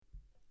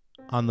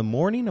On the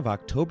morning of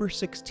October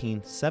 16,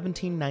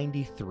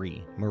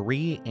 1793,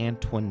 Marie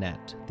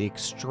Antoinette, the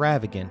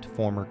extravagant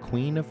former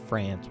Queen of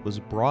France, was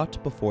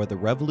brought before the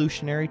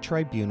Revolutionary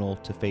Tribunal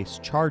to face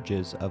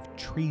charges of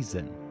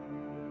treason.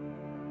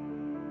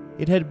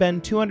 It had been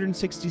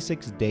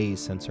 266 days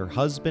since her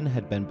husband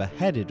had been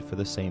beheaded for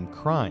the same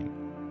crime.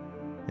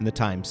 In the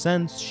time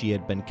since, she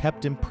had been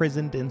kept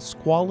imprisoned in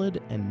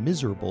squalid and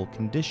miserable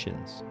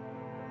conditions.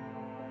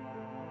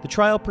 The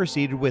trial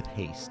proceeded with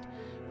haste,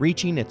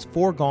 reaching its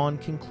foregone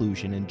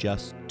conclusion in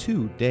just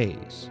 2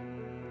 days.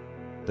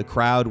 The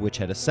crowd which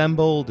had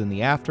assembled in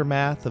the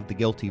aftermath of the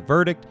guilty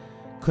verdict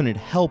couldn't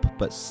help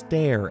but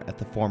stare at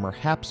the former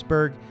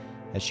Habsburg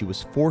as she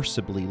was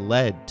forcibly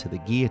led to the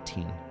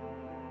guillotine.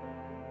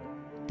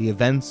 The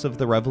events of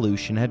the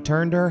revolution had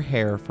turned her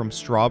hair from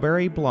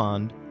strawberry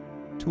blonde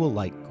to a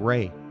light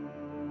gray.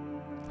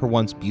 Her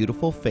once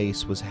beautiful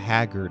face was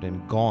haggard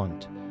and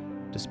gaunt,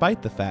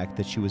 despite the fact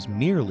that she was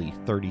merely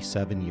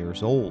 37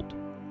 years old.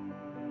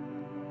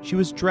 She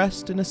was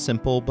dressed in a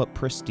simple but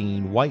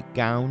pristine white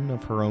gown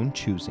of her own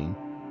choosing,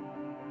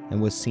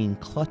 and was seen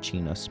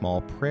clutching a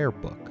small prayer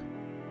book.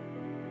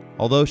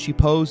 Although she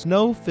posed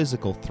no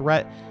physical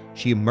threat,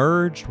 she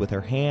emerged with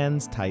her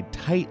hands tied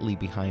tightly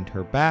behind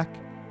her back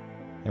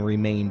and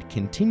remained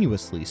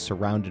continuously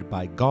surrounded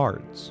by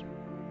guards.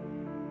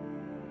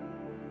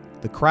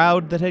 The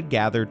crowd that had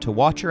gathered to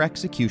watch her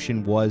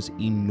execution was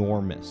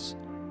enormous,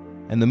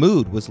 and the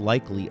mood was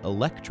likely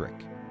electric.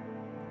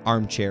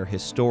 Armchair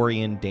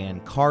historian Dan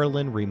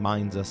Carlin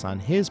reminds us on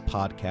his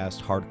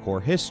podcast,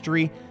 Hardcore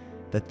History,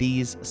 that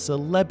these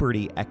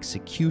celebrity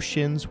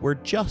executions were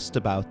just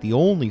about the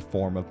only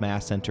form of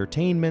mass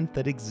entertainment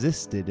that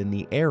existed in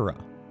the era.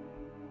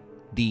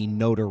 The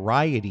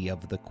notoriety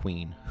of the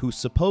Queen, whose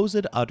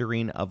supposed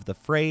uttering of the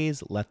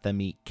phrase, "let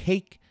them eat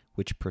cake,"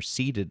 which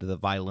preceded the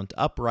violent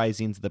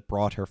uprisings that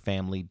brought her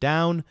family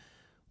down,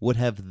 would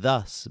have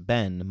thus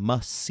been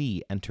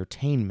must-see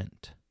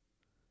entertainment.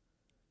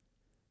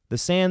 The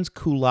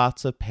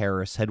sans-culottes of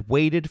Paris had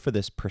waited for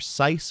this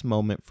precise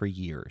moment for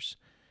years,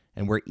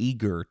 and were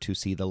eager to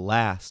see the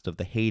last of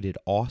the hated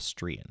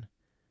Austrian.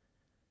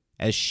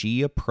 As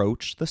she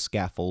approached the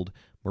scaffold,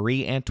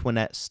 Marie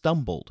Antoinette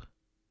stumbled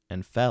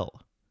and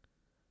fell.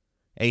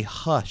 A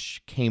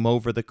hush came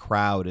over the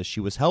crowd as she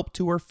was helped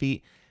to her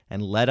feet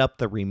and led up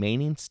the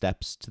remaining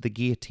steps to the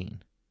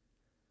guillotine.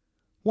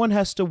 One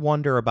has to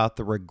wonder about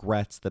the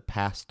regrets that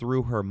passed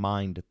through her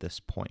mind at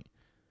this point.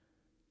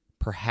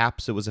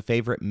 Perhaps it was a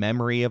favorite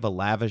memory of a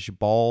lavish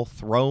ball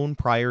thrown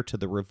prior to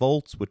the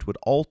revolts which would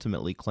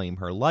ultimately claim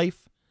her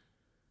life.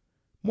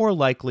 More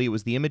likely it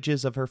was the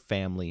images of her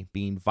family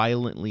being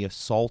violently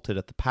assaulted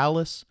at the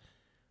palace,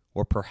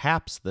 or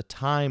perhaps the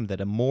time that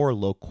a more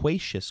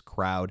loquacious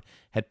crowd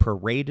had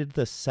paraded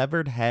the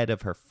severed head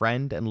of her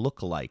friend and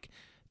lookalike,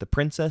 the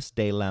Princess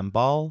de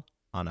Lamballe,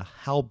 on a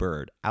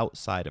halberd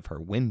outside of her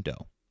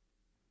window.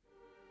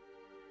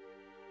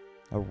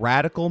 A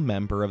radical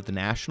member of the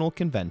National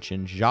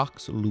Convention,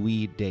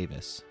 Jacques-Louis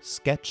Davis,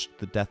 sketched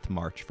the death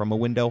march from a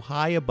window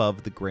high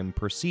above the grim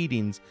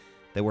proceedings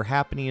that were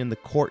happening in the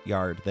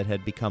courtyard that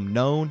had become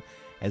known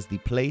as the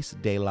Place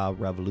de la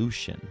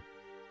Révolution.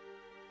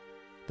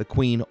 The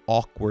Queen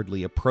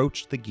awkwardly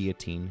approached the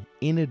guillotine,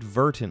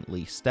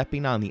 inadvertently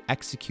stepping on the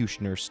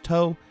executioner's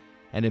toe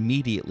and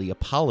immediately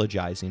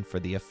apologizing for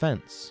the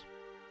offense.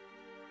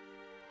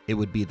 It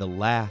would be the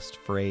last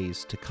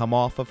phrase to come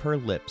off of her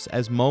lips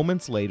as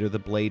moments later the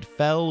blade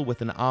fell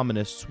with an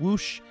ominous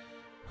swoosh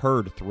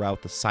heard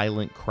throughout the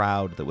silent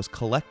crowd that was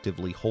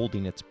collectively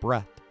holding its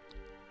breath.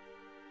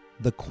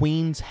 The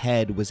Queen's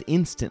head was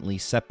instantly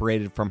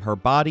separated from her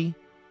body,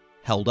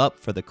 held up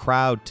for the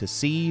crowd to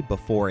see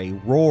before a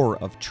roar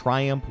of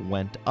triumph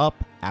went up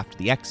after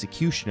the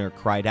executioner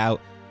cried out,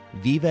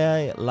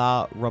 "Vive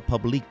la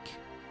République!"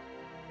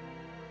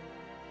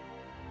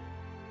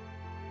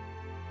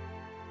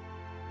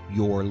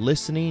 You're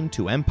listening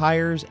to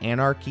Empires,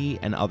 Anarchy,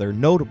 and Other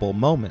Notable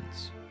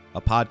Moments, a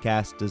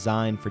podcast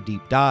designed for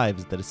deep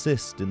dives that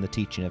assist in the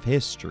teaching of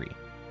history.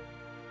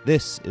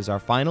 This is our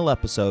final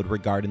episode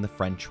regarding the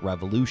French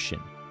Revolution.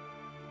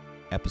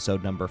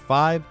 Episode number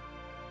 5,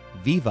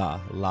 Viva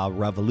la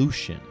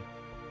Révolution.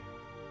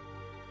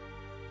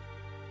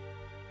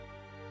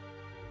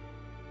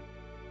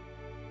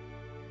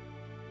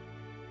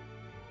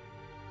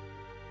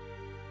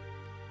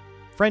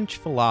 French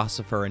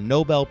philosopher and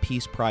Nobel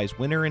Peace Prize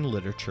winner in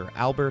literature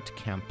Albert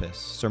Camus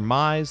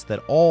surmised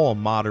that all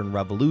modern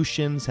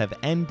revolutions have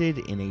ended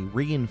in a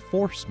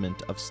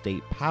reinforcement of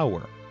state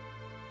power.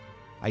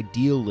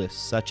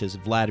 Idealists such as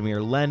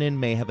Vladimir Lenin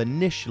may have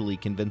initially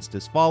convinced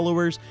his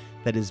followers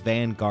that his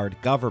vanguard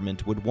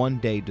government would one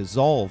day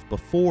dissolve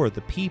before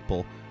the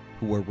people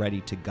who were ready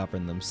to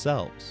govern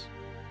themselves.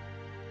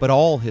 But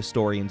all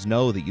historians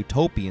know that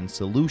utopian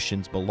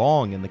solutions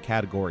belong in the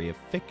category of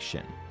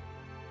fiction.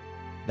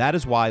 That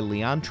is why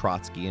Leon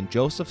Trotsky and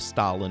Joseph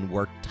Stalin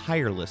worked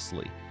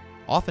tirelessly,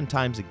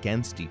 oftentimes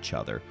against each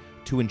other,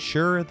 to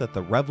ensure that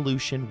the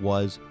revolution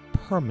was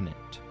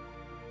permanent.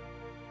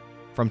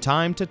 From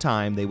time to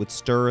time, they would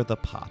stir the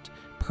pot,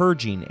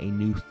 purging a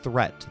new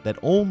threat that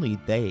only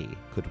they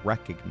could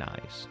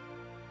recognize.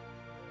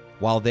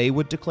 While they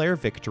would declare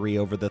victory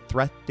over the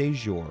threat de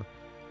jure,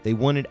 they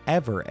wouldn't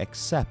ever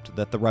accept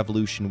that the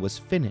revolution was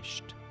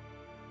finished.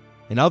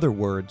 In other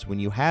words, when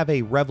you have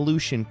a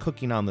revolution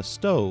cooking on the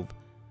stove,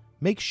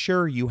 make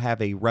sure you have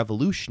a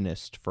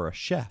revolutionist for a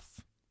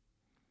chef.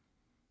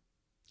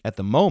 At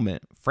the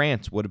moment,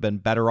 France would have been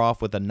better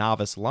off with a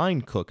novice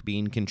line cook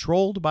being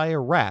controlled by a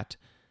rat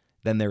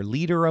than their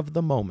leader of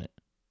the moment,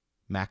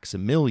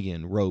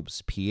 Maximilien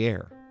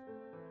Robespierre.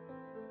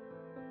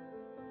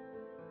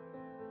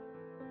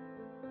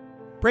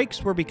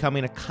 Breaks were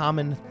becoming a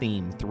common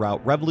theme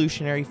throughout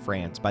revolutionary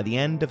France by the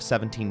end of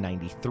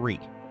 1793.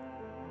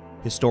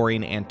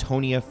 Historian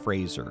Antonia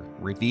Fraser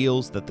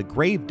reveals that the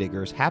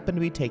gravediggers happened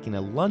to be taking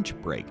a lunch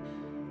break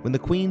when the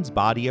Queen's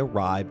body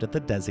arrived at the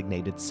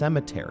designated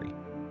cemetery.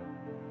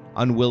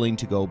 Unwilling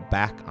to go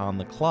back on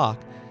the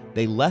clock,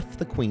 they left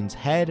the Queen's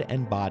head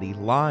and body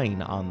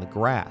lying on the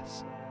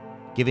grass,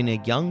 giving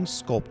a young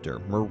sculptor,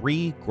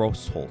 Marie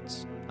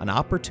Grossholtz, an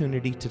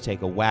opportunity to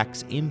take a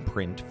wax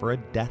imprint for a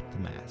death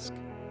mask.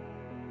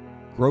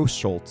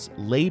 Grossholtz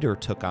later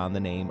took on the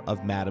name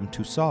of Madame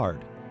Tussaud,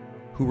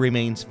 who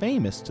remains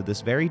famous to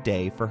this very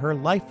day for her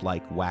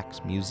lifelike wax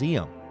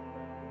museum.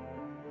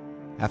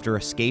 After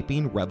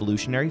escaping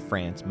revolutionary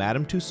France,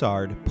 Madame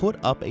Tussaud put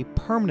up a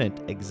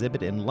permanent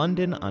exhibit in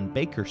London on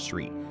Baker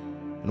Street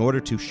in order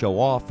to show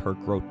off her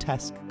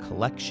grotesque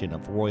collection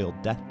of royal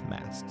death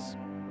masks.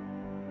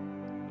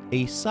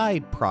 A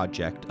side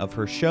project of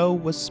her show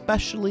was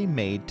specially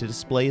made to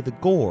display the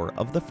gore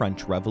of the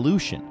French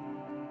Revolution.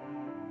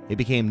 It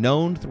became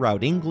known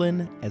throughout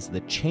England as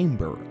the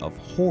Chamber of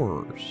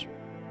Horrors.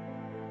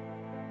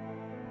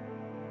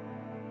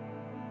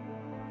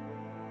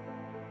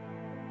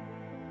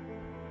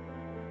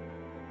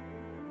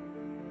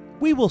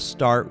 We will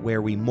start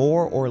where we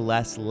more or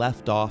less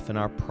left off in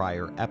our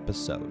prior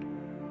episode.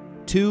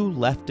 Two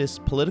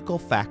leftist political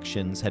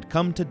factions had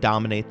come to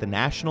dominate the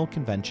National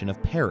Convention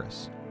of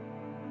Paris,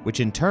 which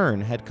in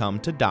turn had come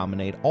to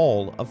dominate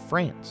all of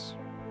France.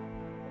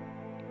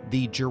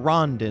 The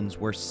Girondins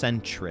were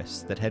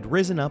centrists that had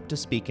risen up to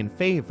speak in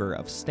favor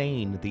of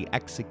staying the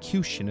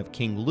execution of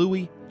King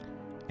Louis,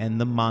 and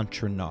the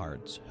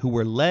Montagnards, who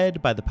were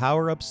led by the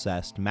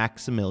power-obsessed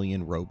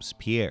Maximilien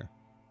Robespierre.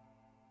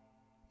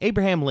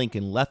 Abraham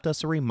Lincoln left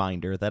us a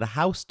reminder that a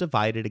house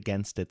divided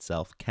against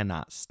itself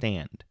cannot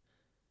stand.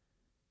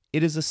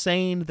 It is a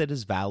saying that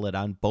is valid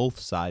on both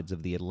sides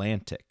of the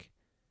Atlantic.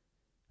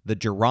 The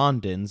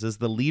Girondins, as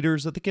the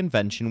leaders of the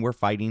convention, were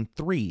fighting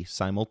three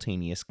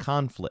simultaneous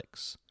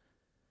conflicts.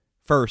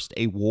 First,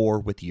 a war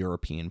with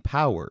European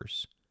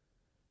powers.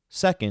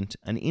 Second,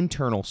 an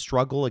internal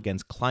struggle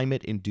against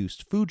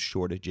climate-induced food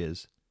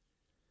shortages.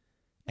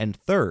 And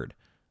third,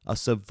 a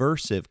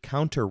subversive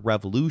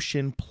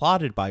counter-revolution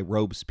plotted by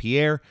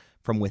Robespierre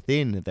from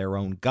within their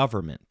own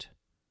government.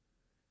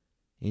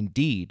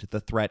 Indeed, the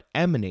threat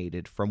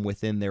emanated from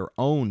within their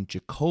own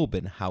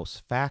Jacobin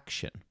house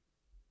faction.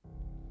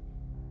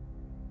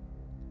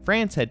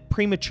 France had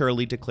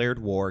prematurely declared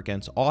war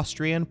against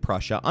Austria and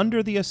Prussia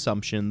under the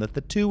assumption that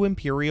the two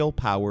imperial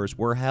powers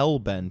were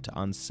hell-bent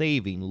on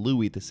saving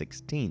Louis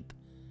XVI.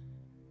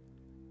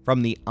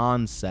 From the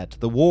onset,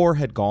 the war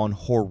had gone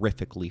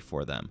horrifically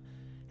for them,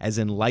 as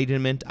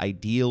Enlightenment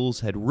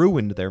ideals had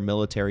ruined their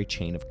military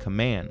chain of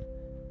command.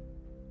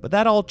 But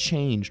that all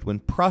changed when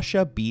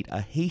Prussia beat a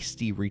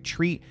hasty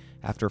retreat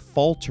after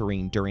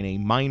faltering during a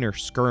minor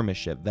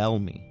skirmish at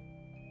Valmy.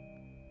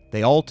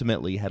 They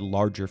ultimately had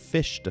larger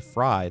fish to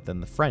fry than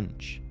the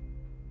French.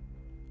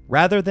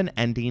 Rather than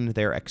ending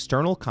their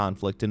external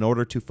conflict in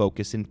order to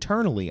focus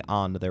internally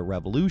on their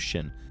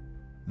revolution,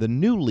 the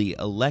newly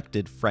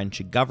elected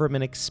French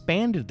government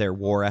expanded their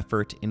war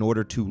effort in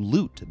order to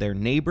loot their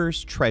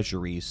neighbors'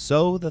 treasuries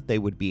so that they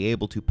would be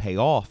able to pay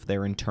off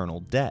their internal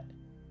debt.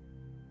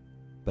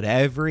 But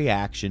every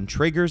action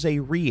triggers a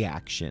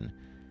reaction,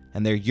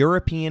 and their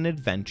European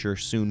adventure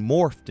soon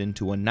morphed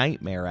into a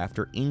nightmare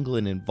after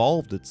England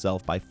involved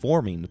itself by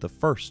forming the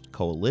First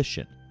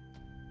Coalition.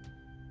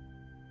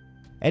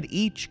 At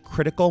each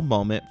critical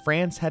moment,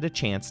 France had a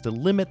chance to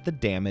limit the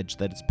damage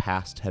that its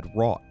past had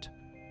wrought.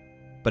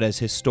 But as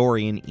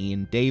historian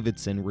Ian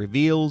Davidson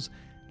reveals,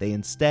 they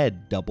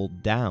instead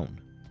doubled down.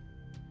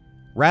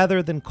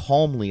 Rather than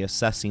calmly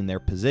assessing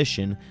their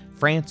position,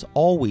 France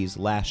always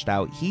lashed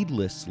out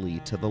heedlessly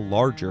to the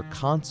larger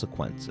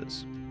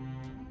consequences.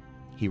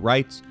 He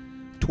writes,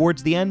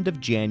 "Towards the end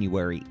of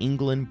January,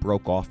 England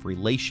broke off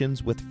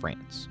relations with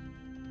France.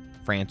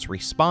 France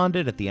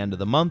responded at the end of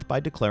the month by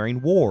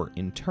declaring war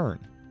in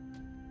turn.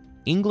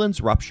 England's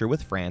rupture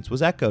with France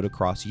was echoed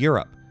across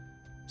Europe.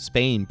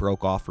 Spain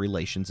broke off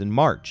relations in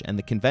March, and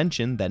the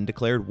convention then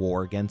declared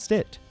war against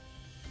it.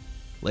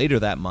 Later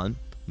that month,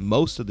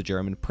 most of the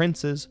German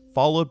princes,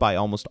 followed by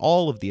almost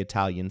all of the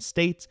Italian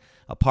states,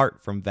 apart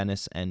from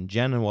Venice and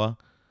Genoa,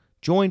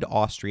 joined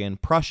Austria and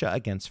Prussia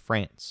against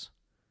France.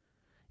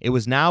 It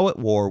was now at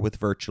war with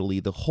virtually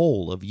the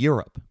whole of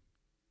Europe.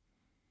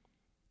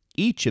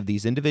 Each of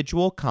these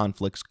individual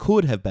conflicts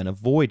could have been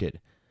avoided,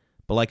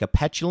 but like a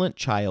petulant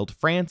child,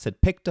 France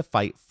had picked a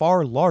fight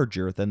far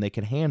larger than they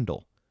could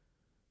handle.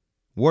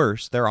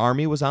 Worse, their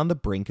army was on the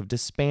brink of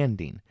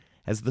disbanding,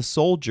 as the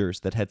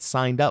soldiers that had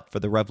signed up for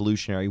the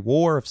Revolutionary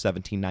War of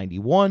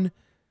 1791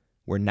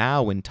 were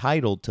now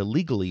entitled to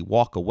legally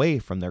walk away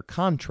from their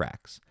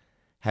contracts,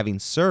 having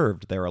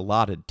served their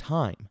allotted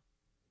time.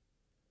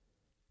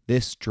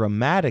 This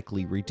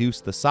dramatically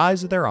reduced the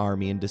size of their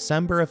army in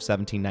December of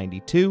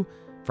 1792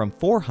 from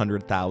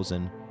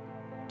 400,000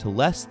 to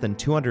less than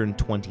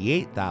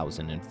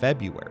 228,000 in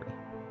February.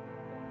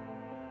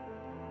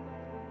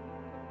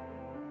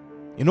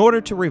 In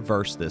order to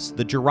reverse this,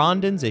 the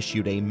Girondins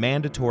issued a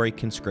mandatory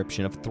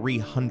conscription of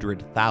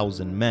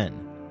 300,000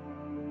 men.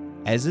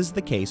 As is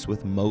the case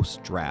with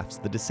most drafts,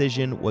 the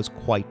decision was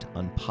quite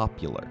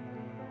unpopular.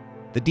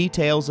 The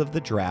details of the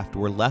draft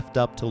were left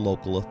up to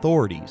local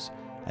authorities,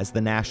 as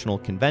the National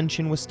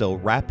Convention was still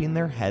wrapping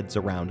their heads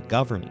around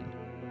governing.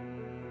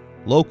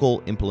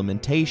 Local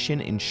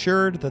implementation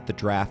ensured that the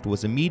draft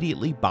was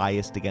immediately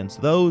biased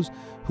against those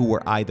who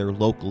were either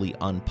locally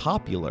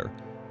unpopular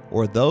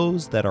or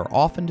those that are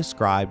often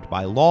described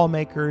by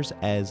lawmakers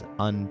as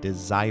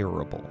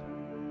undesirable.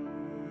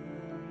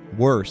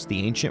 Worse,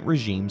 the ancient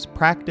regime's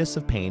practice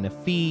of paying a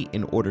fee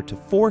in order to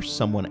force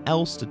someone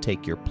else to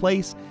take your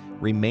place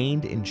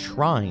remained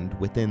enshrined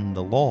within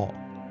the law.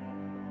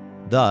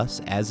 Thus,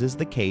 as is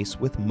the case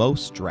with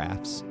most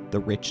drafts, the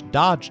rich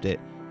dodged it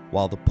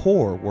while the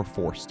poor were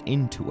forced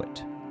into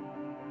it.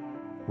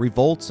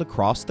 Revolts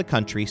across the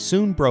country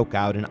soon broke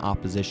out in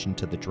opposition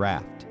to the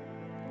draft.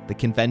 The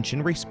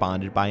convention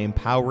responded by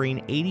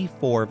empowering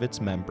 84 of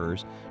its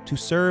members to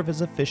serve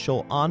as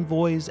official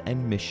envoys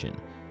and mission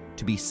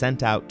to be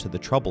sent out to the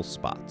trouble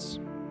spots.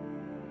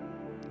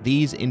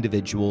 These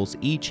individuals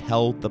each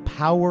held the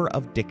power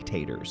of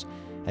dictators,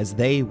 as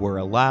they were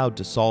allowed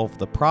to solve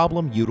the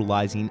problem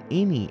utilizing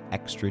any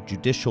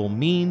extrajudicial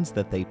means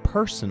that they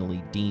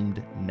personally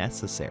deemed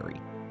necessary.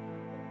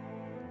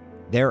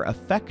 Their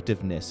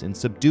effectiveness in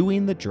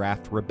subduing the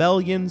draft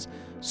rebellions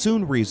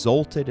soon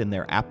resulted in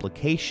their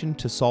application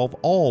to solve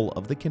all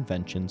of the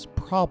convention's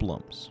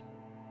problems.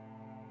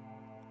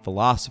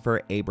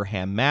 Philosopher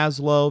Abraham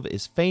Maslow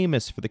is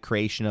famous for the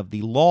creation of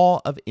the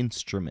law of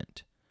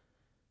instrument.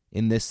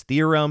 In this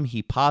theorem,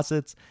 he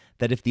posits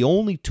that if the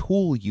only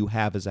tool you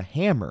have is a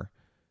hammer,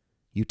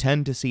 you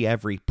tend to see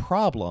every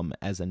problem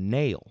as a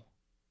nail.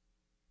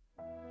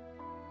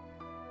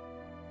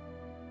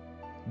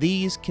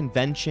 These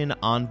convention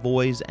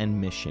envoys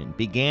and mission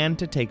began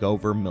to take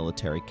over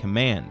military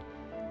command,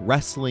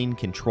 wresting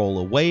control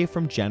away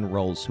from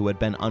generals who had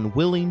been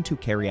unwilling to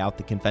carry out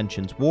the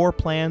convention's war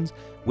plans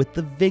with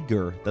the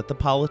vigor that the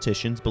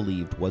politicians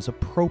believed was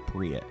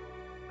appropriate.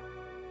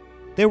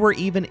 There were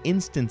even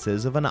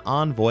instances of an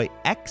envoy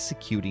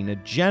executing a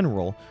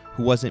general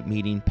who wasn't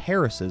meeting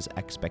Paris's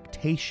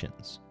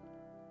expectations.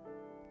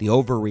 The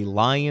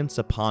over-reliance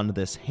upon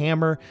this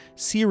hammer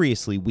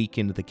seriously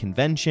weakened the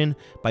convention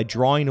by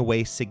drawing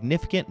away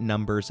significant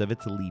numbers of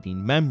its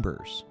leading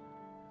members,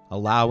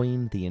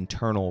 allowing the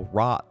internal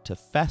rot to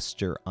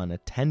fester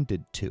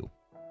unattended to.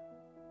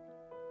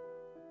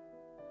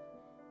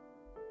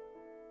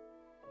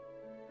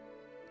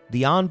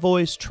 The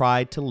envoys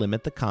tried to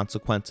limit the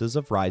consequences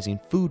of rising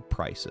food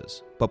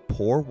prices, but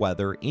poor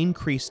weather,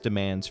 increased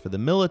demands for the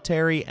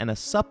military, and a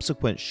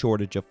subsequent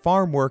shortage of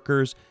farm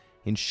workers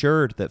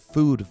ensured that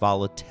food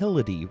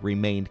volatility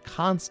remained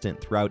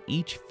constant throughout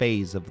each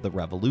phase of the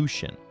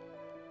revolution.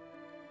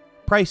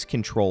 Price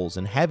controls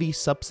and heavy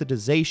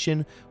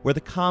subsidization were the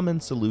common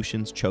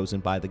solutions chosen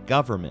by the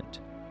government,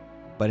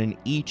 but in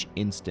each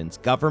instance,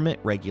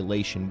 government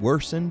regulation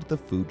worsened the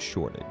food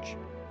shortage.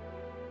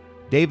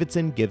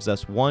 Davidson gives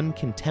us one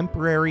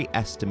contemporary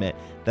estimate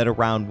that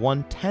around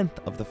 1/10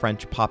 of the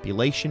French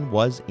population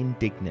was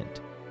indignant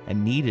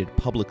and needed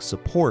public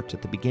support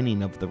at the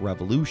beginning of the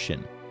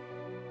revolution.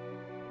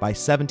 By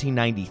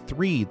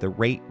 1793, the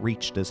rate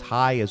reached as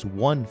high as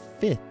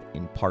 1/5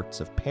 in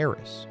parts of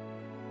Paris.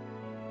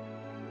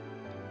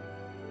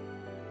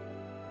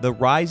 The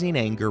rising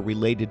anger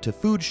related to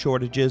food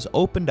shortages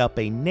opened up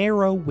a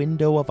narrow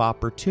window of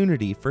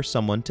opportunity for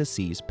someone to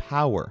seize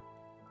power.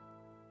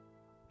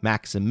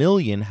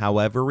 Maximilian,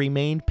 however,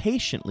 remained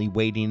patiently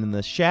waiting in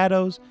the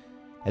shadows,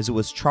 as it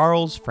was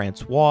Charles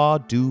Francois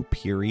du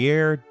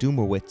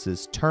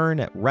Dumouriez's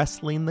turn at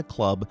wresting the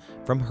club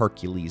from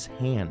Hercules'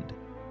 hand.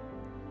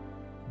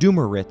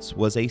 Dumouriez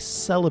was a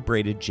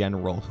celebrated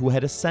general who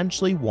had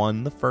essentially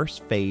won the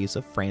first phase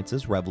of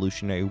France's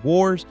Revolutionary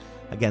Wars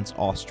against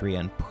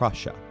Austria and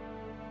Prussia.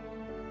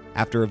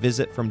 After a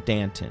visit from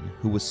Danton,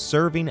 who was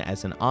serving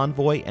as an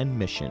envoy and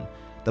mission,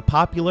 the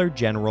popular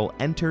general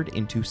entered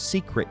into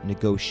secret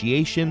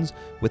negotiations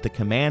with the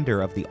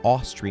commander of the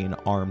Austrian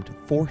armed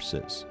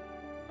forces.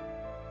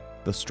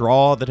 The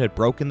straw that had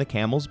broken the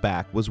camel's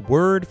back was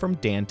word from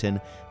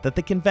Danton that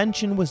the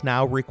convention was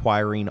now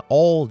requiring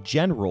all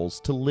generals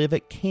to live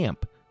at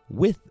camp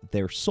with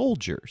their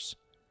soldiers.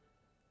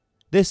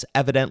 This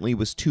evidently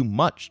was too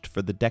much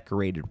for the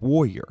decorated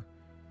warrior.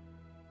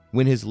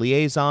 When his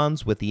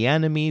liaisons with the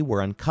enemy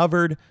were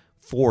uncovered,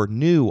 4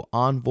 new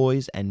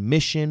envoys and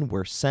mission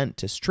were sent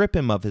to strip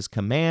him of his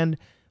command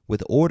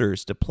with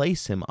orders to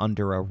place him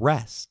under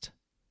arrest.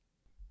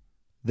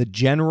 The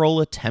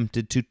general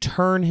attempted to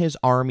turn his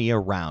army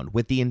around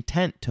with the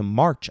intent to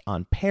march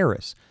on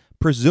Paris,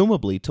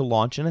 presumably to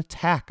launch an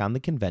attack on the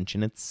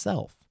convention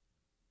itself.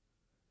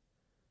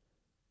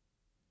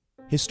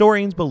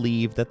 Historians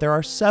believe that there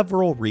are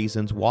several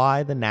reasons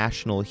why the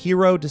national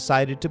hero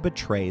decided to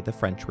betray the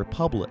French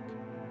Republic.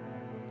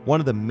 One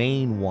of the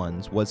main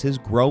ones was his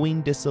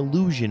growing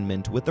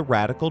disillusionment with the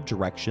radical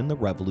direction the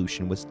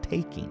revolution was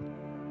taking.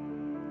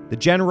 The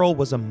general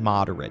was a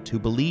moderate who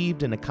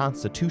believed in a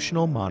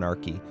constitutional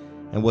monarchy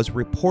and was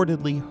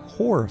reportedly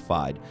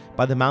horrified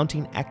by the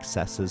mounting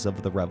excesses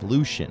of the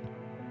revolution.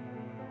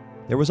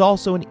 There was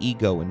also an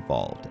ego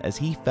involved, as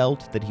he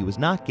felt that he was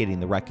not getting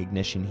the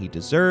recognition he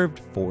deserved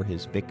for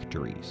his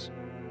victories.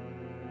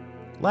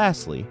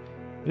 Lastly,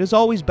 it is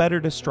always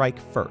better to strike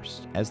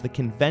first, as the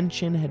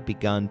convention had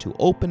begun to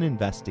open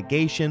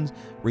investigations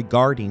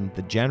regarding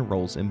the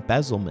general's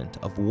embezzlement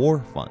of war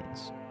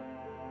funds.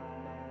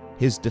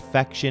 His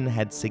defection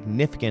had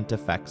significant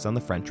effects on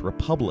the French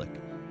Republic,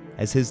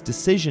 as his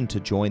decision to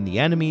join the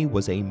enemy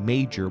was a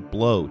major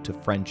blow to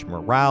French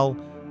morale,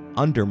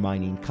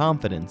 undermining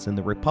confidence in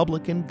the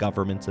Republican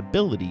government's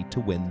ability to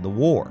win the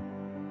war.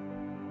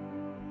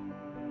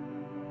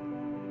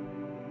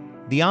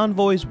 The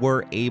envoys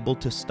were able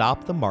to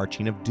stop the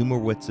marching of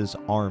Dumouriez's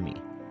army,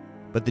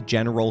 but the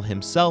general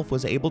himself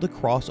was able to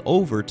cross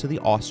over to the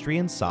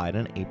Austrian side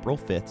on April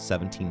 5,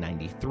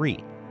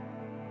 1793.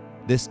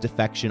 This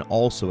defection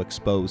also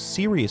exposed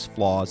serious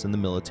flaws in the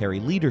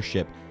military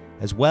leadership,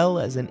 as well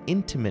as an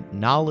intimate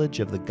knowledge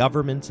of the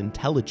government's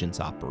intelligence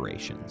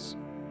operations.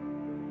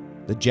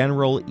 The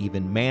general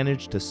even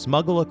managed to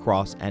smuggle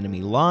across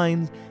enemy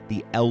lines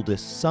the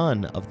eldest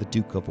son of the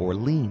Duke of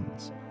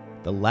Orleans,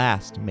 the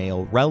last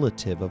male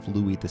relative of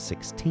Louis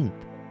XVI.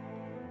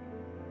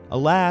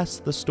 Alas,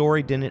 the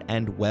story didn't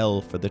end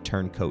well for the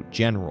turncoat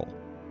general.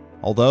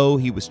 Although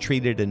he was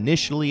treated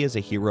initially as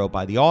a hero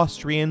by the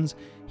Austrians,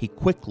 he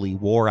quickly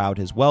wore out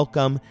his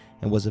welcome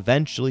and was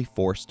eventually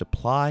forced to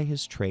ply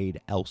his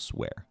trade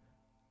elsewhere.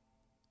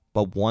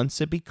 But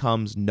once it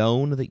becomes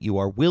known that you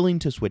are willing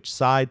to switch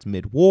sides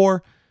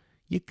mid-war,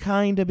 you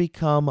kinda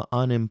become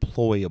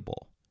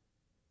unemployable.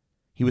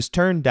 He was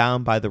turned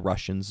down by the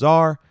Russian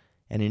Tsar,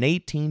 and in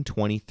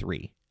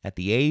 1823, at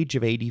the age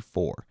of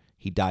 84,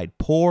 he died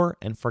poor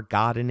and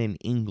forgotten in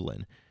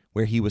England,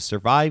 where he was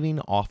surviving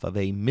off of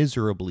a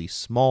miserably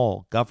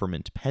small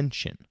government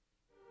pension.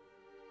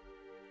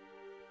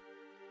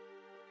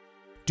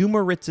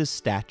 Dumouriez's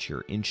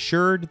stature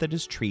ensured that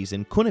his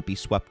treason couldn't be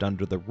swept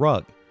under the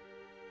rug,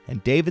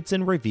 and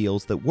Davidson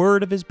reveals that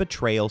word of his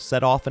betrayal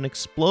set off an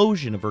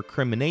explosion of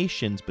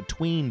recriminations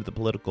between the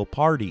political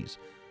parties,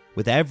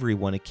 with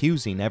everyone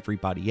accusing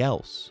everybody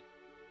else.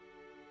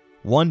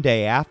 One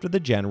day after the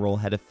general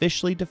had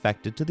officially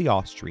defected to the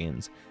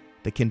Austrians,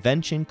 the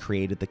convention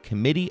created the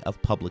Committee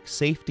of Public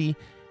Safety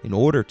in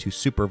order to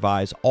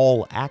supervise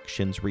all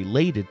actions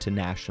related to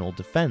national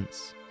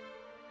defense.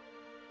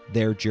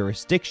 Their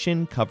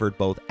jurisdiction covered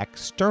both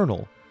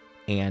external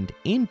and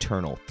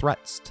internal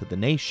threats to the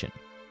nation.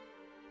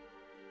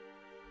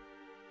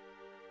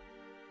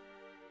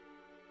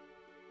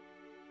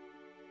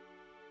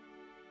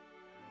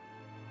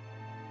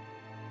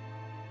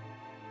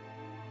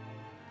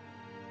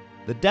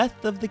 The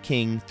death of the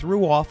king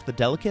threw off the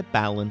delicate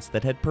balance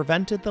that had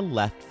prevented the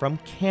left from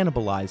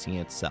cannibalizing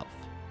itself.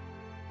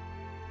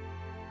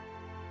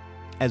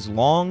 As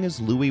long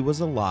as Louis was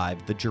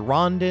alive, the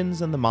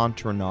Girondins and the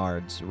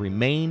Montagnards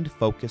remained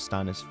focused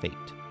on his fate.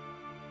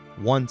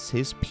 Once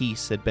his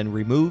peace had been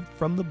removed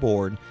from the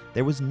board,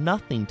 there was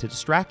nothing to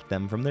distract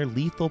them from their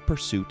lethal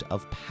pursuit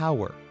of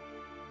power.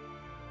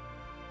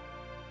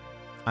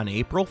 On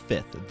April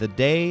 5th, the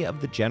day of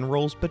the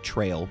general's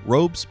betrayal,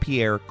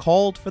 Robespierre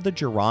called for the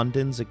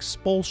Girondins'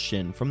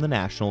 expulsion from the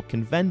National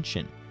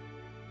Convention.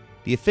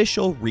 The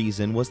official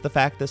reason was the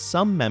fact that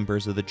some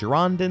members of the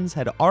Girondins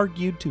had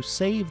argued to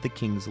save the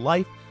king's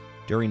life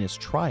during his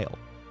trial.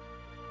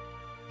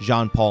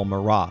 Jean-Paul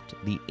Marat,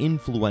 the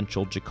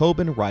influential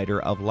Jacobin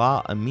writer of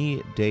La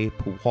Amie des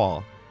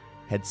Pouvoirs,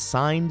 had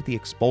signed the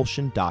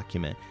expulsion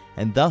document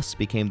and thus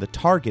became the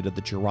target of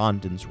the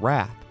Girondins'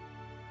 wrath.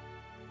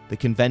 The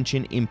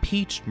convention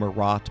impeached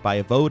Marat by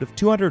a vote of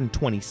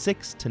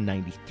 226 to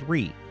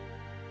 93.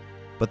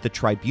 But the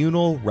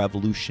Tribunal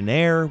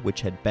Revolutionnaire, which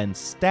had been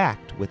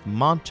stacked with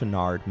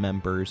Montagnard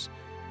members,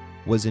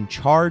 was in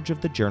charge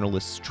of the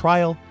journalist's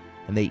trial,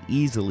 and they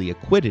easily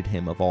acquitted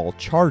him of all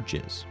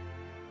charges.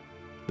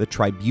 The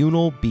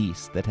tribunal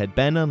beast that had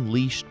been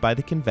unleashed by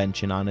the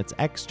convention on its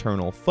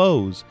external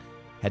foes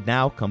had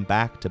now come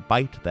back to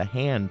bite the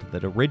hand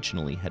that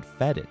originally had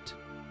fed it.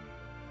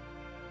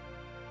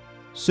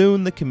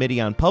 Soon, the Committee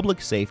on Public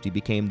Safety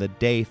became the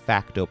de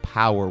facto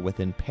power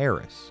within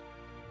Paris.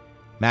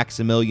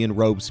 Maximilien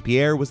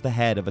Robespierre was the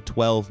head of a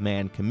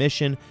 12-man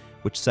commission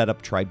which set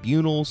up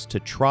tribunals to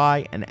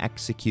try and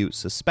execute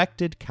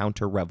suspected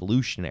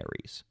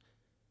counter-revolutionaries.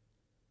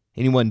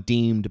 Anyone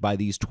deemed by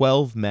these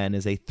 12 men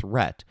as a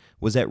threat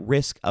was at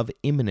risk of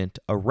imminent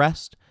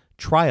arrest,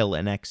 trial,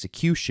 and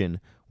execution,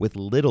 with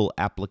little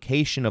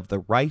application of the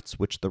rights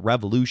which the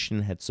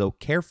Revolution had so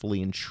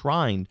carefully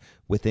enshrined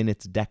within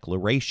its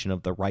Declaration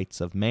of the Rights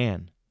of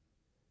Man.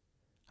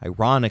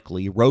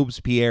 Ironically,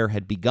 Robespierre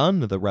had begun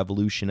the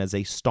Revolution as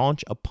a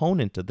staunch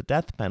opponent of the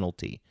death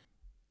penalty,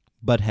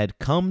 but had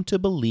come to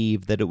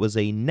believe that it was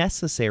a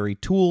necessary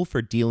tool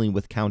for dealing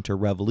with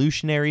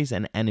counter-revolutionaries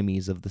and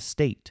enemies of the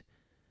state.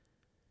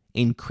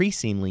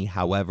 Increasingly,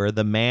 however,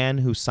 the man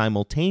who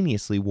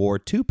simultaneously wore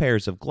 2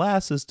 pairs of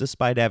glasses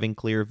despite having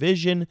clear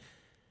vision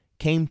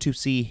came to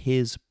see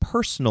his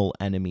personal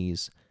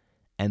enemies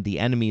and the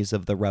enemies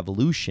of the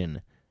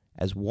revolution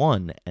as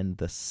one and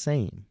the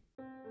same.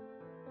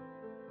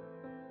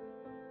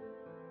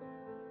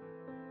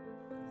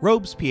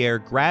 Robespierre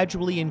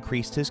gradually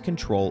increased his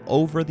control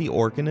over the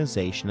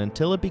organization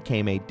until it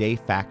became a de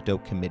facto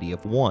committee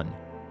of one.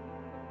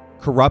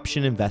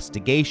 Corruption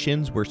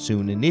investigations were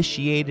soon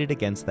initiated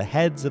against the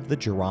heads of the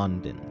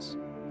Girondins.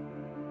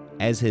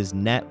 As his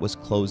net was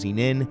closing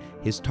in,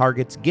 his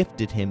targets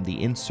gifted him the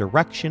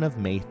insurrection of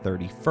May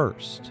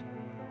 31st.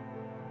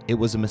 It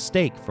was a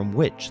mistake from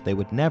which they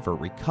would never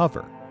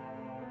recover.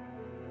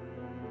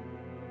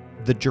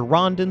 The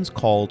Girondins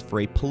called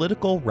for a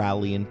political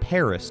rally in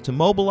Paris to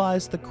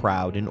mobilize the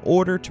crowd in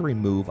order to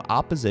remove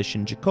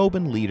opposition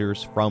Jacobin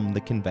leaders from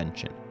the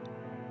convention.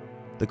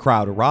 The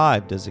crowd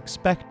arrived as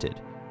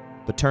expected,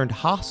 but turned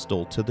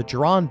hostile to the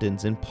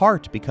Girondins in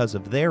part because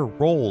of their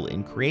role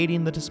in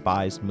creating the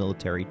despised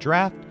military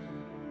draft,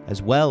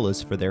 as well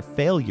as for their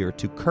failure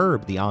to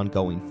curb the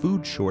ongoing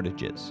food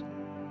shortages.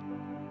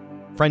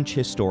 French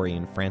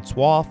historian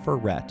François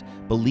Furet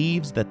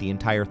believes that the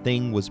entire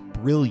thing was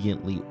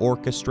brilliantly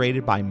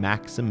orchestrated by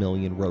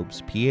Maximilien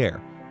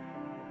Robespierre,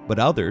 but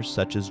others,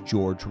 such as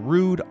George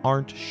Rood,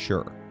 aren't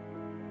sure.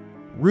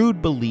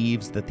 Rood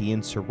believes that the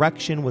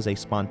insurrection was a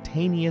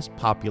spontaneous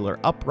popular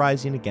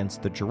uprising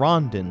against the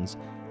Girondins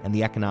and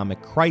the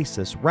economic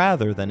crisis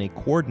rather than a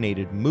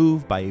coordinated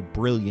move by a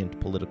brilliant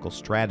political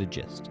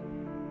strategist.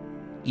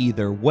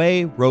 Either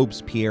way,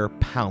 Robespierre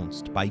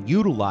pounced by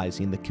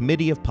utilizing the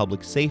Committee of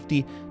Public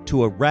Safety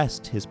to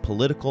arrest his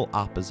political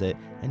opposite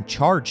and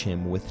charge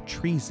him with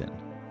treason.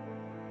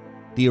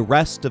 The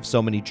arrest of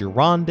so many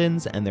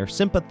Girondins and their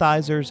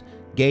sympathizers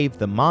gave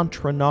the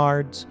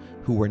Montagnards,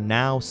 who were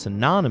now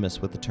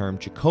synonymous with the term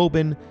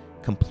Jacobin,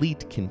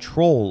 complete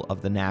control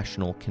of the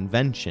National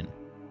Convention.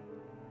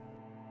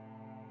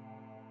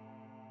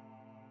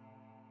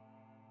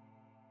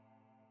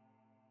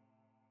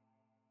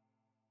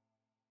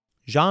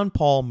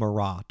 Jean-Paul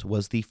Marat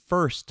was the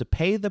first to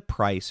pay the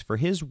price for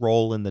his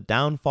role in the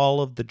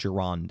downfall of the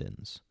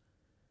Girondins.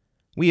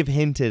 We have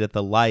hinted at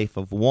the life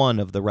of one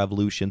of the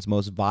Revolution's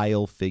most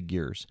vile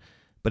figures,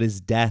 but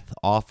his death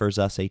offers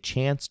us a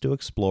chance to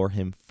explore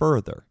him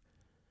further.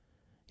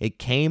 It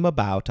came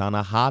about on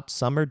a hot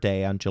summer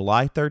day on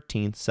July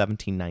 13,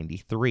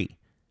 1793.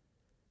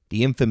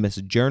 The infamous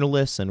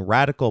journalist and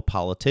radical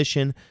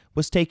politician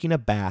was taking a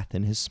bath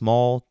in his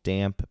small,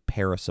 damp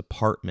Paris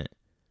apartment.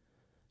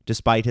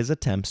 Despite his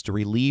attempts to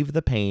relieve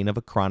the pain of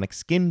a chronic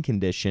skin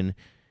condition,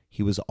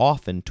 he was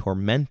often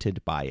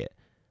tormented by it,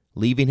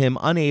 leaving him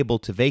unable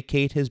to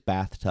vacate his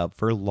bathtub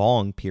for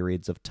long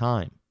periods of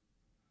time.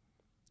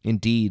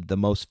 Indeed, the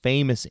most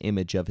famous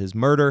image of his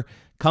murder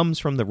comes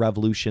from the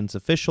Revolution's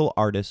official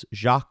artist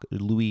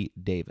Jacques-Louis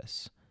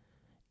Davis.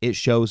 It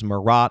shows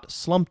Marat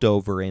slumped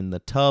over in the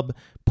tub,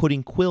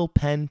 putting quill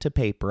pen to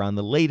paper on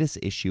the latest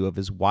issue of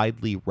his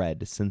widely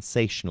read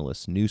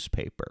sensationalist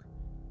newspaper.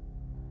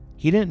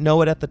 He didn't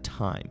know it at the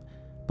time,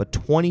 but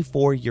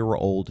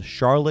 24-year-old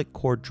Charlotte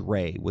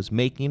Cordray was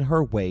making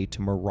her way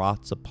to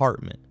Marat's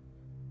apartment.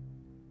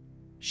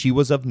 She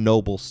was of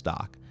noble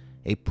stock,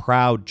 a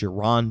proud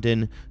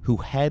Girondin who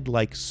had,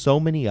 like so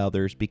many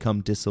others,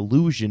 become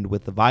disillusioned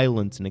with the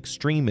violence and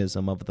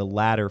extremism of the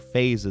latter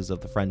phases of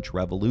the French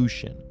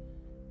Revolution.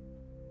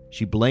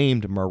 She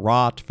blamed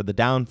Marat for the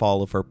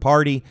downfall of her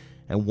party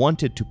and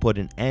wanted to put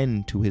an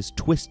end to his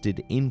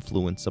twisted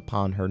influence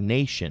upon her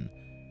nation,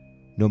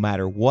 no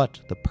matter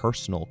what the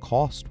personal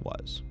cost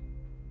was.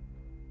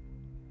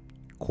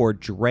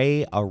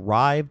 Cordray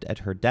arrived at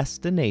her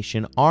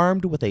destination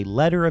armed with a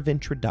letter of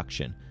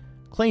introduction,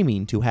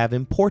 claiming to have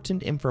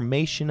important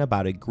information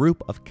about a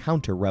group of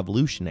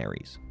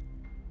counter-revolutionaries.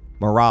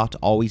 Marat,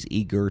 always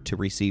eager to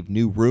receive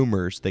new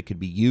rumors that could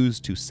be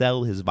used to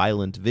sell his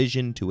violent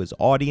vision to his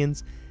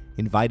audience,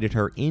 invited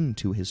her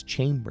into his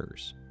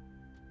chambers.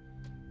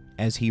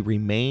 As he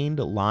remained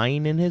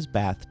lying in his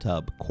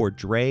bathtub,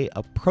 Cordray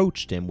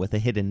approached him with a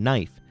hidden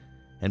knife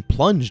and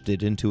plunged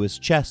it into his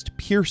chest,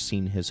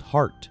 piercing his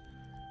heart.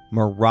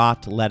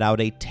 Marat let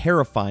out a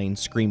terrifying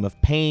scream of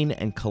pain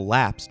and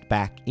collapsed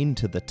back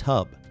into the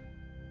tub.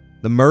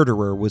 The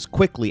murderer was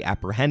quickly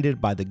apprehended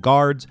by the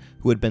guards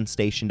who had been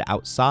stationed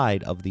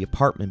outside of the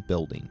apartment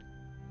building.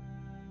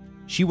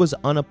 She was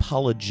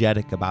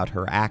unapologetic about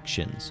her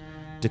actions,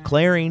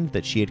 declaring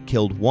that she had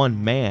killed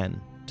one man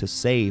to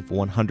save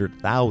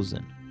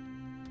 100,000.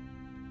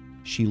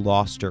 She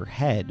lost her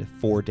head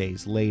 4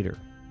 days later.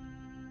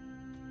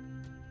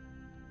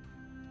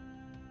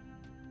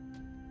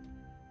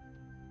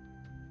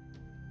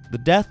 The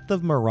death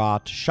of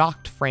Marat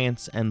shocked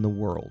France and the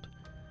world.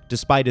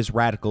 Despite his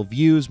radical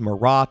views,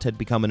 Marat had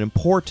become an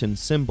important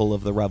symbol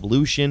of the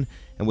revolution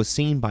and was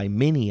seen by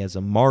many as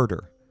a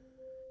martyr.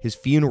 His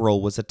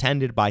funeral was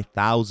attended by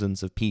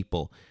thousands of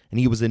people, and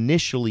he was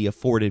initially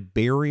afforded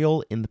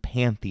burial in the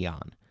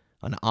Pantheon,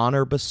 an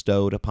honor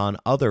bestowed upon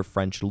other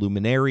French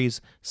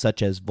luminaries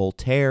such as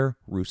Voltaire,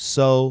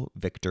 Rousseau,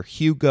 Victor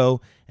Hugo,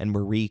 and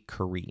Marie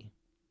Curie.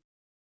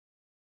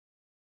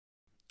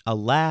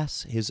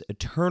 Alas, his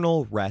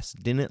eternal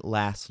rest didn't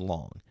last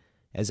long,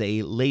 as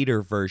a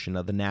later version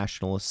of the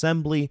National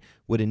Assembly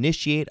would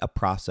initiate a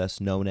process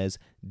known as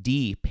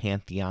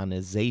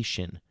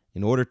depantheonization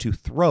in order to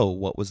throw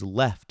what was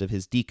left of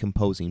his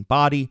decomposing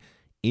body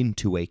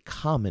into a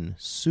common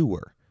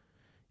sewer,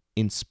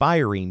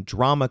 inspiring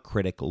drama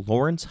critic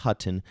Lawrence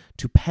Hutton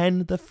to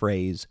pen the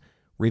phrase,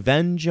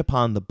 "Revenge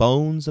upon the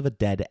bones of a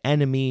dead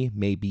enemy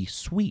may be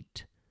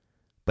sweet,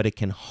 but it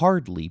can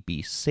hardly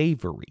be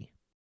savory."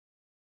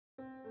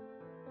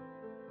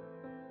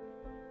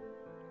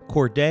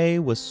 Corday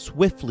was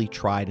swiftly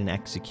tried and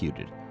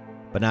executed,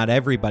 but not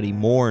everybody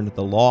mourned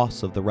the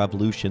loss of the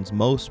revolution's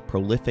most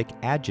prolific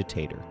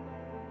agitator.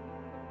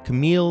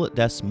 Camille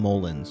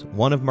Desmoulins,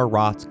 one of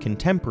Marat's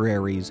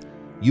contemporaries,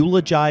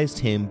 eulogized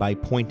him by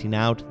pointing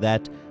out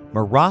that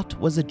Marat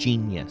was a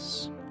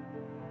genius,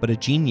 but a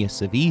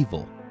genius of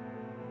evil.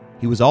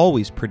 He was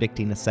always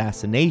predicting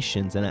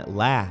assassinations, and at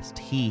last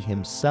he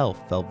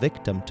himself fell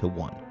victim to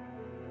one.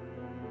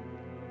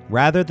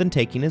 Rather than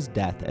taking his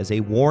death as a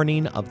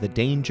warning of the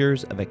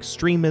dangers of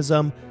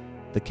extremism,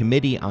 the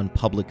Committee on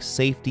Public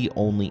Safety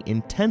only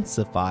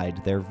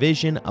intensified their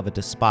vision of a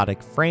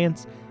despotic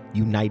France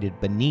united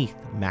beneath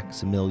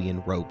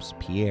Maximilien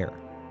Robespierre.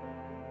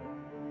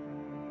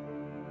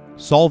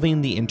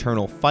 Solving the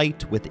internal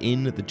fight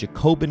within the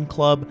Jacobin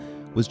Club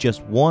was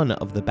just one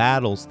of the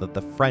battles that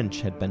the French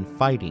had been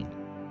fighting.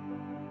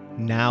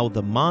 Now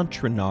the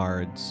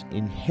Montagnards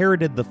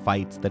inherited the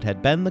fights that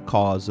had been the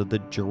cause of the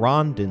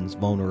Girondins'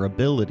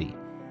 vulnerability.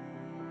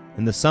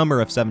 In the summer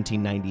of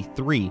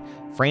 1793,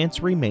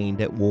 France remained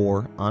at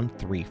war on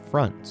 3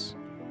 fronts.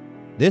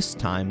 This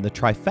time, the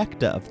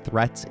trifecta of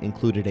threats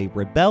included a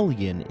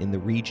rebellion in the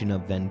region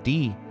of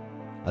Vendée,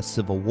 a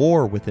civil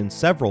war within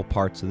several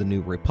parts of the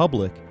new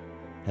republic,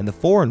 and the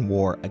foreign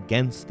war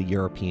against the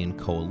European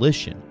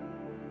coalition.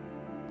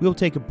 We will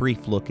take a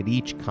brief look at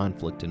each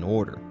conflict in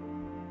order.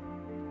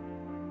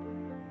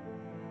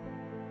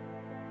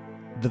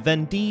 The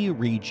Vendée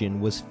region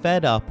was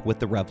fed up with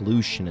the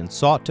revolution and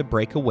sought to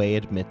break away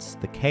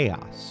amidst the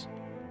chaos.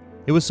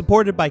 It was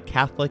supported by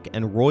Catholic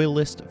and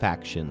Royalist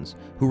factions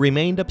who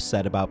remained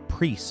upset about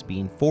priests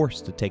being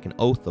forced to take an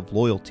oath of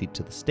loyalty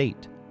to the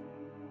state.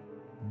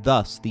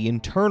 Thus, the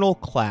internal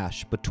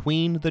clash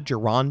between the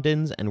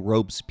Girondins and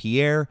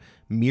Robespierre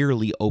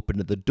merely opened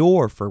the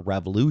door for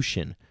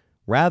revolution,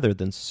 rather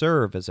than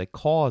serve as a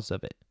cause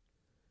of it.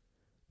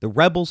 The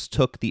rebels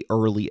took the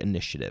early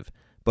initiative,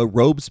 but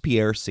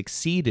Robespierre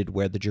succeeded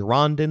where the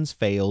Girondins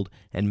failed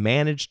and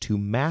managed to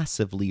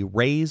massively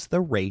raise the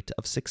rate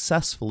of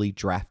successfully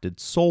drafted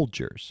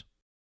soldiers.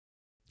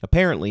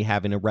 Apparently,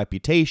 having a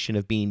reputation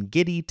of being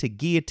giddy to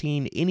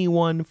guillotine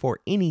anyone for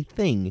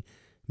anything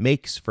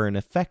makes for an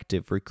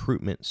effective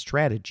recruitment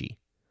strategy.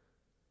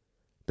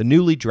 The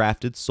newly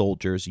drafted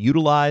soldiers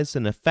utilized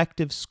an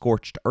effective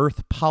scorched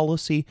earth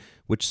policy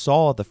which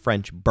saw the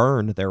French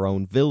burn their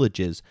own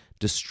villages,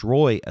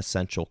 destroy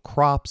essential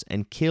crops,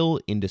 and kill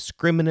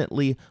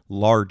indiscriminately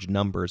large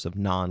numbers of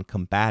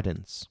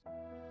non-combatants.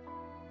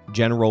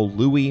 General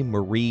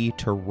Louis-Marie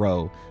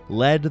Turreau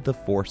led the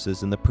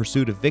forces in the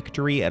pursuit of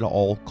victory at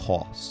all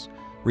costs,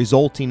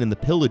 resulting in the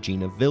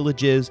pillaging of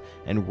villages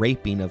and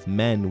raping of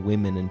men,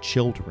 women, and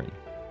children.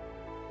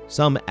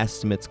 Some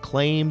estimates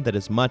claim that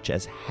as much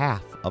as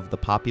half of the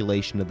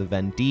population of the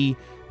Vendée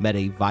met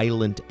a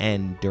violent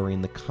end during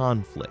the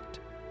conflict,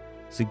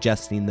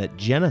 suggesting that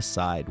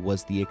genocide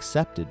was the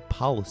accepted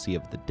policy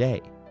of the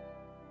day.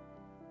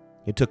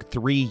 It took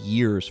 3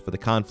 years for the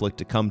conflict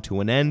to come to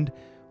an end,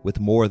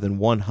 with more than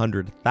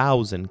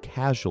 100,000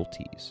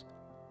 casualties.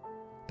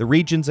 The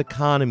region's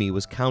economy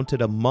was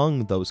counted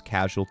among those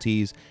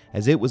casualties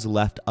as it was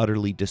left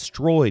utterly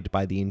destroyed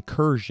by the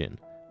incursion.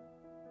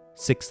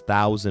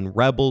 6,000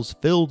 rebels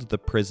filled the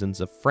prisons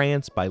of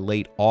France by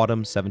late autumn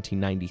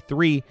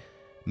 1793,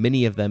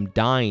 many of them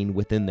dying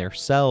within their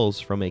cells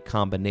from a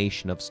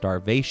combination of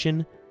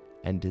starvation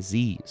and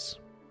disease.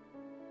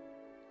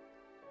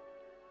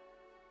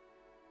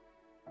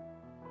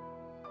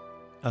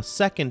 A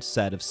second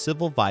set of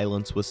civil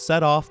violence was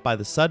set off by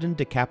the sudden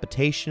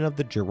decapitation of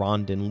the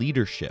Girondin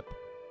leadership.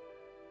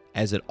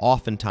 As it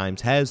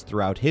oftentimes has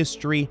throughout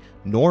history,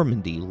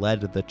 Normandy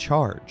led the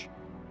charge,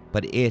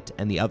 but it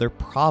and the other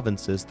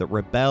provinces that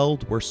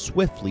rebelled were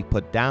swiftly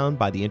put down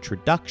by the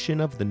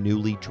introduction of the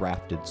newly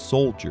drafted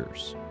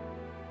soldiers.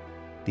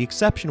 The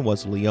exception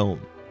was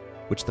Lyon,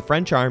 which the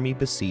French army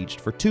besieged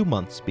for 2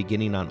 months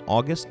beginning on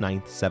August 9,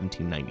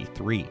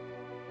 1793.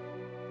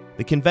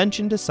 The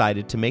convention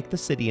decided to make the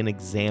city an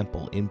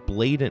example in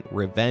blatant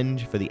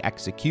revenge for the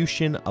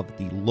execution of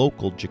the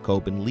local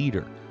Jacobin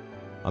leader,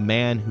 a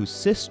man whose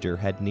sister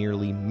had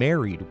nearly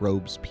married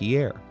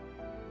Robespierre.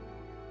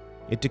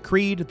 It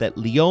decreed that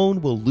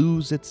Lyon will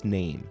lose its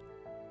name.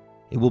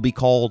 It will be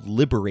called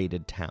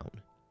Liberated Town.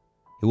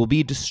 It will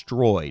be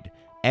destroyed.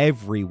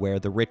 Everywhere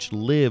the rich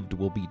lived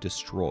will be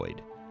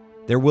destroyed.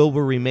 There will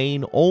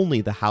remain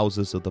only the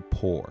houses of the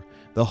poor,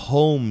 the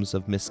homes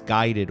of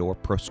misguided or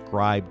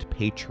proscribed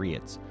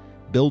patriots,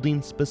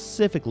 buildings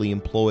specifically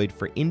employed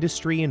for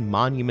industry and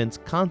monuments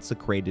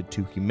consecrated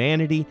to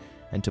humanity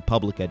and to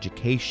public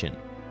education.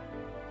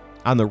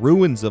 On the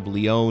ruins of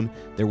Lyon,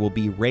 there will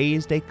be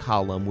raised a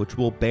column which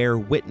will bear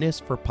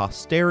witness for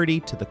posterity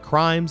to the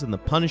crimes and the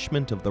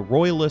punishment of the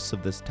royalists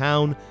of this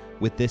town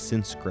with this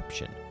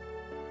inscription: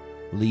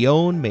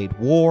 Lyon made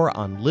war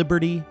on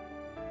liberty.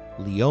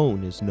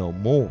 Lyon is no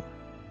more.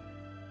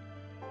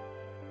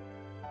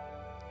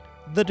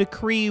 The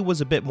decree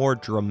was a bit more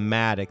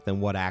dramatic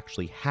than what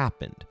actually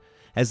happened,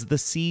 as the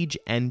siege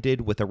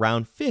ended with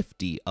around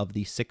 50 of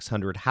the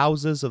 600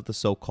 houses of the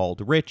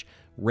so-called rich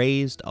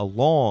razed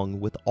along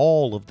with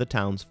all of the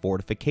town's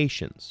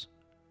fortifications.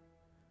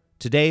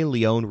 Today,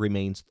 Lyon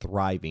remains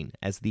thriving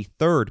as the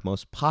third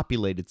most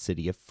populated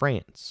city of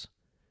France.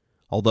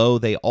 Although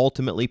they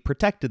ultimately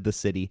protected the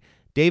city,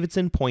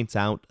 Davidson points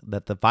out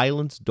that the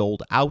violence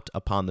doled out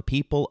upon the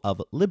people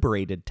of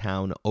Liberated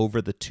Town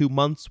over the 2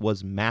 months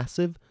was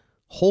massive,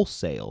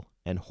 wholesale,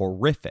 and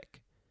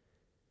horrific.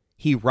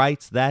 He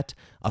writes that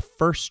a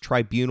first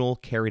tribunal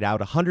carried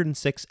out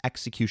 106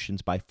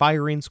 executions by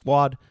firing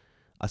squad,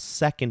 a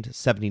second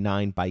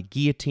 79 by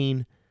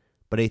guillotine,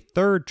 but a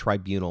third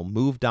tribunal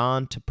moved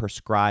on to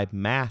prescribe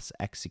mass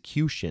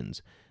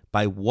executions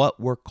by what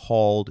were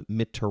called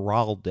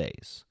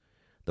mitrailleades,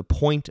 the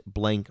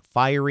point-blank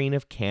firing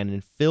of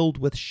cannon filled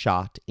with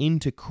shot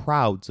into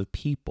crowds of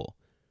people.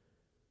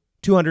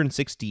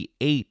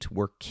 268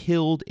 were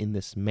killed in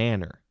this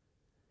manner.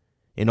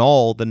 In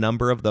all, the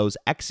number of those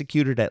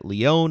executed at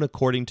Lyon,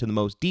 according to the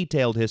most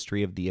detailed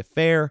history of the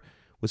affair,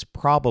 was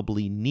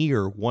probably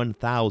near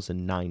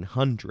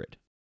 1,900.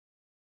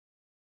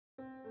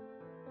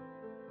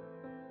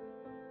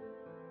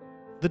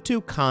 The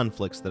two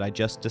conflicts that I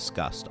just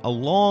discussed,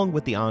 along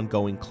with the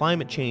ongoing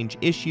climate change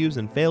issues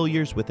and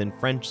failures within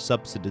French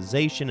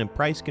subsidization and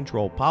price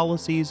control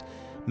policies,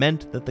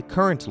 meant that the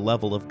current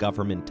level of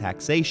government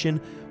taxation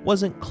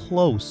wasn't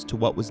close to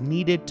what was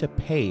needed to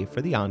pay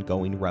for the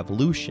ongoing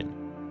revolution.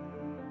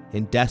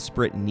 In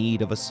desperate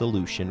need of a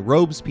solution,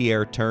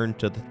 Robespierre turned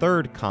to the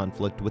third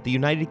conflict with the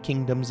United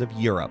Kingdoms of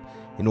Europe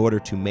in order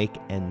to make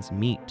ends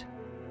meet.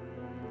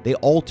 They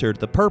altered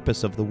the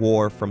purpose of the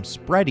war from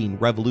spreading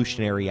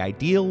revolutionary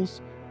ideals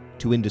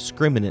to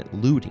indiscriminate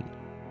looting.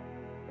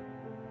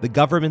 The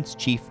government's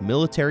chief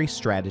military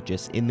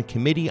strategist in the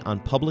Committee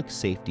on Public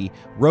Safety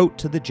wrote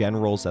to the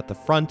generals at the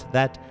front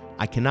that,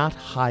 "I cannot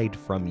hide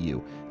from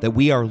you that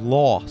we are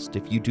lost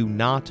if you do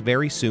not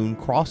very soon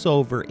cross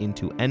over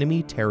into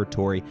enemy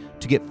territory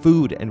to get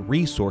food and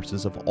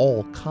resources of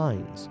all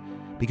kinds,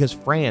 because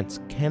France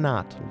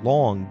cannot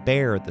long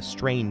bear the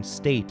strained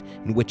state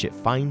in which it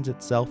finds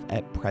itself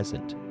at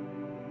present.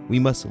 We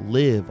must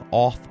live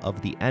off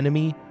of the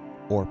enemy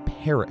or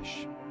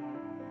perish."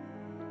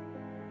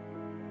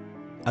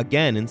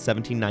 Again, in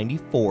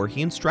 1794,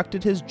 he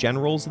instructed his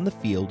generals in the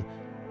field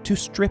to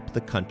strip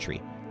the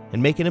country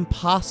and make it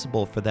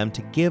impossible for them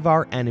to give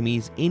our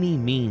enemies any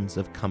means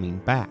of coming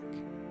back.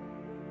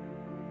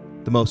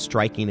 The most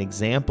striking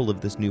example of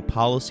this new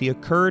policy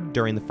occurred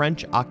during the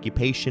French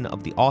occupation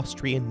of the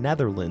Austrian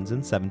Netherlands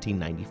in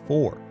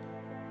 1794.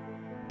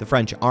 The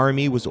French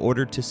army was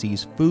ordered to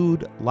seize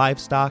food,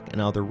 livestock,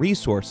 and other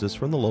resources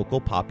from the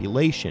local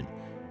population,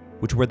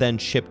 which were then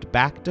shipped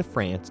back to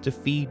France to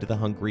feed the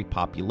hungry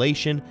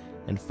population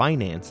and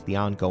finance the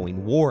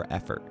ongoing war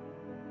effort.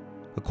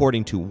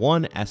 According to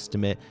one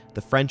estimate,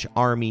 the French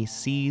army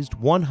seized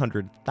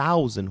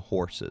 100,000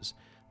 horses,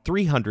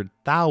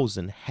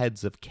 300,000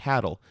 heads of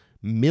cattle,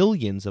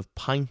 millions of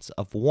pints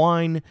of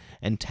wine,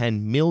 and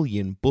 10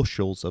 million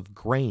bushels of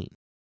grain.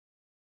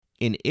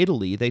 In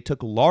Italy, they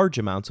took large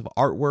amounts of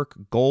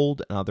artwork,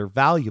 gold, and other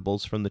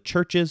valuables from the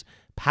churches,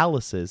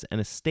 palaces,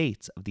 and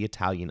estates of the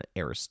Italian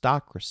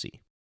aristocracy.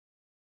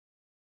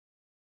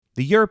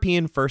 The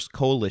European First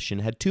Coalition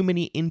had too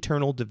many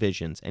internal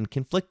divisions and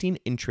conflicting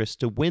interests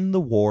to win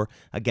the war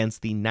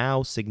against the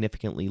now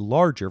significantly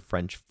larger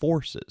French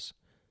forces.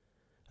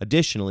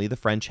 Additionally, the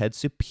French had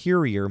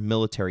superior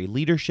military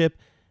leadership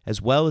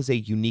as well as a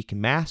unique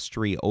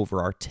mastery over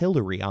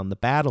artillery on the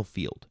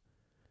battlefield.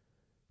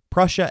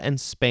 Prussia and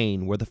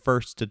Spain were the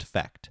first to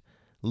defect,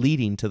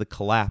 leading to the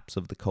collapse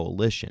of the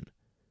coalition.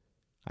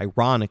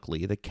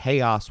 Ironically, the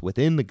chaos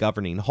within the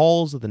governing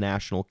halls of the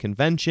National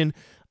Convention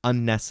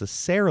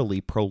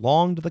unnecessarily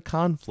prolonged the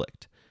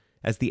conflict,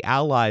 as the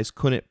Allies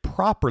couldn't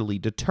properly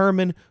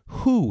determine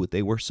who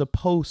they were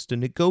supposed to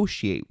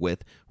negotiate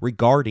with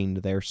regarding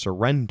their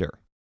surrender.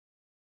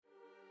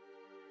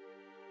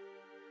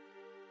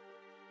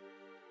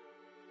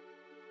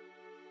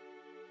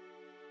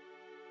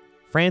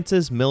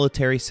 France's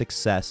military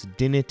success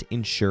didn't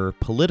ensure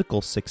political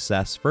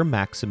success for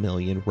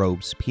Maximilien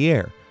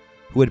Robespierre,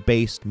 who had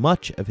based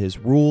much of his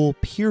rule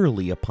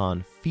purely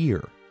upon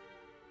fear.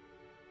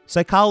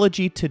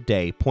 Psychology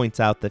today points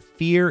out that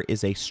fear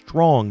is a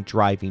strong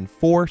driving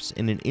force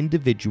in an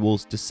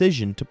individual's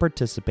decision to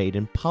participate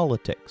in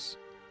politics.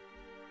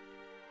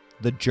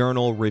 The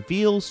journal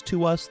reveals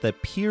to us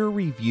that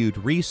peer-reviewed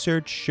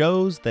research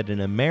shows that in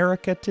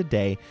America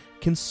today,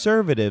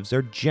 conservatives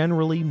are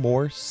generally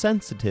more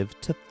sensitive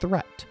to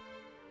threat.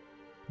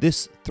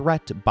 This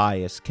threat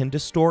bias can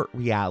distort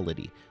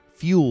reality,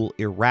 fuel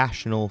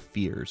irrational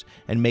fears,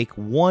 and make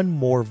one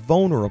more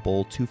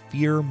vulnerable to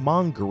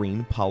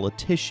fear-mongering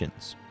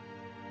politicians.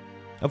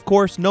 Of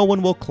course, no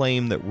one will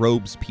claim that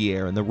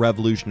Robespierre and the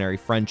revolutionary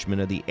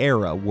Frenchmen of the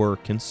era were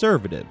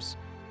conservatives.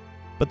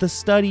 But the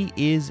study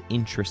is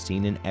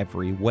interesting in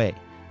every way,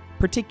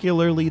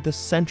 particularly the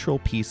central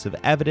piece of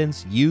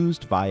evidence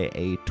used via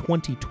a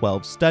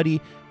 2012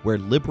 study where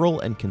liberal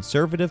and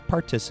conservative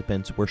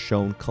participants were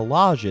shown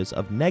collages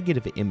of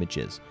negative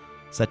images,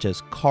 such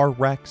as car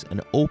wrecks and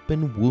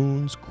open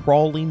wounds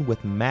crawling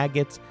with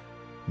maggots,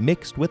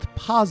 mixed with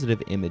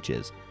positive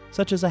images,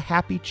 such as a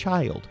happy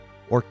child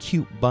or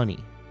cute bunny.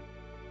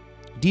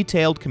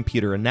 Detailed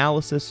computer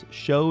analysis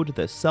showed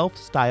that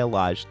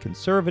self-stylized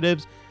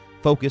conservatives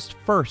focused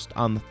first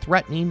on the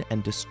threatening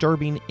and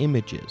disturbing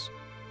images,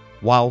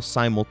 while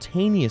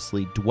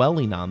simultaneously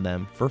dwelling on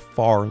them for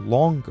far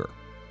longer.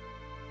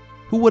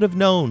 Who would have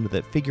known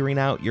that figuring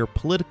out your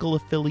political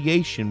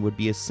affiliation would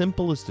be as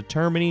simple as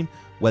determining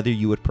whether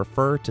you would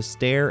prefer to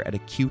stare at a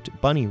cute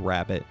bunny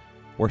rabbit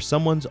or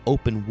someone's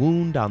open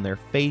wound on their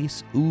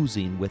face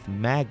oozing with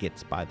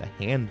maggots by the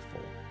handful?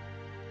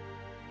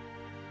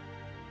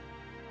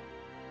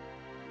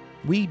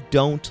 We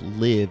don't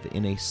live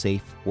in a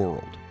safe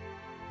world.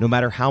 No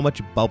matter how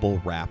much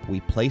bubble wrap we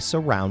place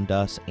around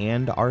us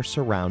and our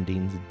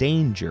surroundings,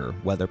 danger,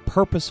 whether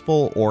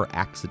purposeful or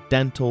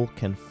accidental,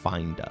 can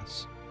find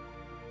us.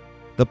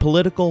 The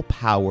political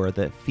power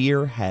that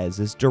fear has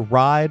is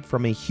derived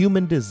from a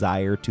human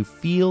desire to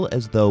feel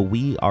as though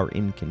we are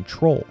in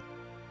control.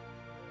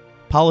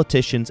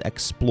 Politicians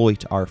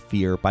exploit our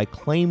fear by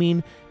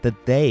claiming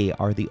that they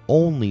are the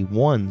only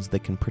ones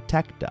that can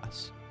protect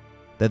us,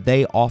 that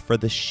they offer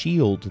the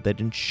shield that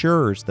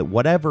ensures that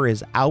whatever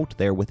is out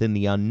there within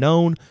the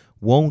unknown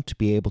won't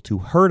be able to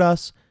hurt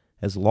us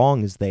as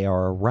long as they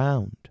are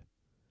around.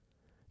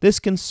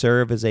 This can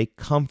serve as a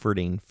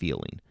comforting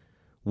feeling,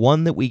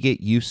 one that we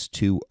get used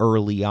to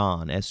early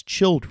on as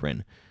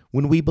children,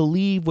 when we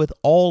believe with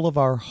all of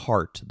our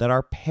heart that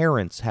our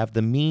parents have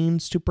the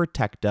means to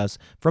protect us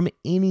from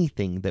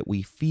anything that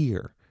we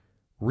fear,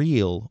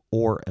 real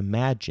or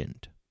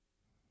imagined.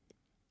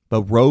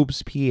 But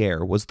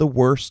Robespierre was the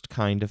worst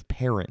kind of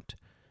parent,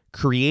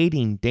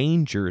 creating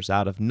dangers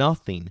out of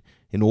nothing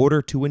in order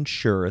to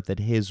ensure that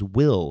his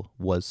will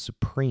was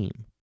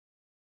supreme.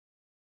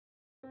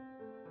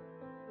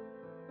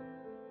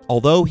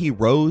 Although he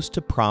rose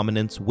to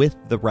prominence with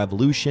the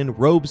revolution,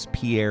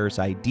 Robespierre's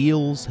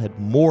ideals had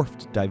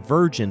morphed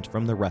divergent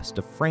from the rest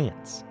of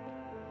France.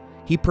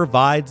 He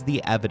provides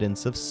the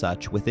evidence of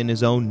such within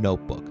his own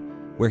notebook,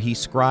 where he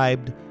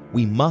scribed,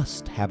 "We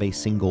must have a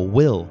single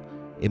will.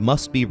 It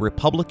must be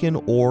Republican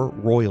or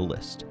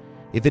Royalist.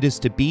 If it is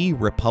to be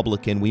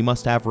Republican, we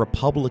must have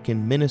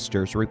Republican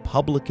ministers,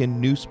 Republican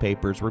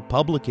newspapers,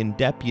 Republican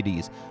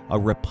deputies, a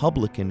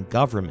Republican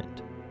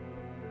government."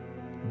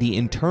 The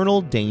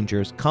internal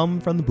dangers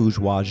come from the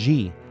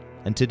bourgeoisie,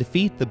 and to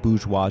defeat the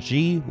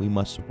bourgeoisie, we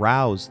must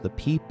rouse the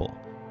people.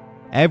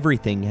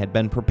 Everything had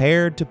been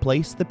prepared to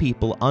place the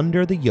people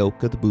under the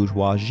yoke of the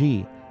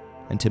bourgeoisie,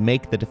 and to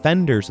make the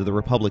defenders of the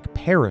Republic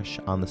perish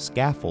on the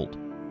scaffold.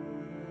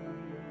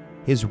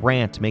 His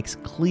rant makes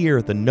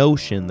clear the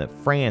notion that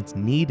France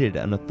needed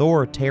an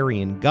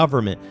authoritarian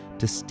government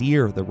to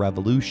steer the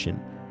revolution,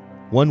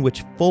 one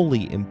which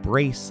fully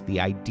embraced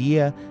the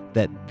idea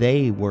that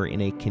they were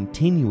in a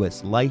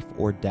continuous life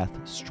or death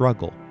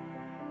struggle.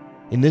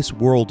 In this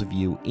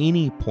worldview,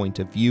 any point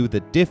of view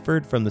that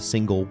differed from the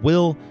single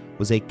will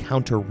was a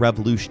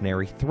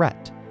counter-revolutionary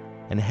threat,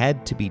 and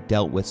had to be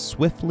dealt with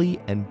swiftly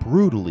and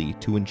brutally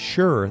to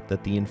ensure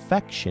that the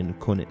infection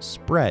couldn't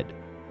spread.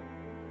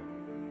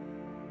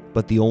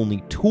 But the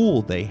only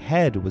tool they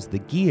had was the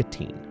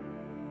guillotine,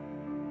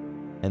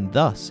 and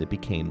thus it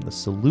became the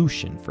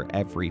solution for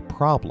every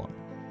problem.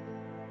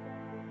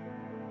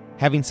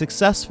 Having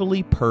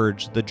successfully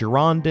purged the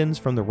Girondins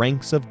from the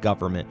ranks of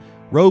government,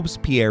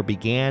 Robespierre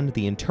began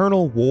the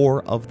internal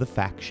war of the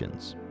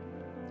factions.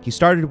 He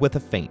started with a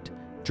feint,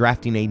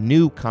 drafting a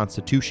new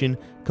constitution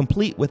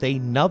complete with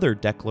another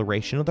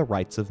Declaration of the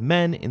Rights of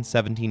Men in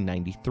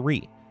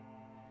 1793.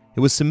 It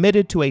was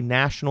submitted to a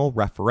national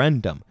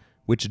referendum,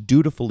 which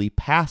dutifully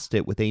passed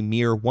it with a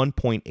mere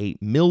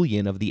 1.8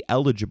 million of the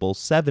eligible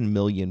 7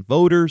 million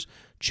voters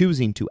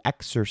choosing to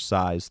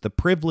exercise the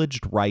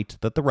privileged right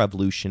that the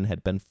revolution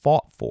had been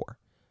fought for.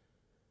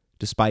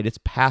 Despite its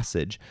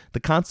passage,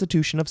 the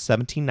Constitution of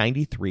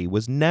 1793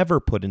 was never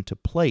put into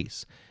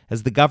place,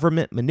 as the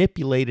government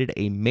manipulated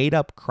a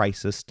made-up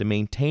crisis to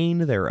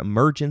maintain their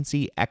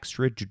emergency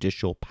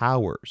extrajudicial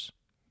powers.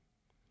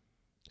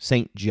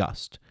 Saint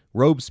Just,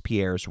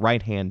 Robespierre's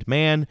right-hand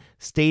man,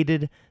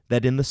 stated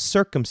that in the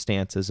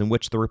circumstances in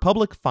which the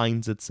Republic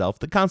finds itself,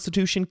 the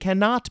Constitution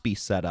cannot be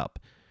set up.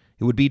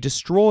 It would be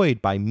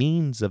destroyed by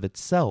means of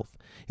itself.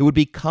 It would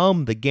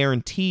become the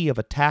guarantee of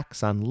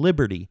attacks on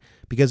liberty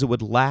because it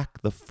would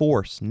lack the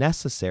force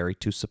necessary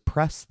to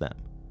suppress them.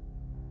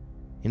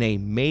 In a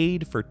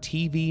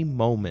made-for-TV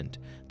moment,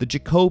 the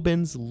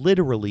Jacobins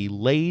literally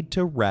laid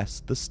to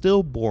rest the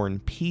stillborn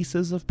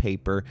pieces of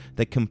paper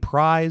that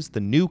comprised the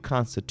new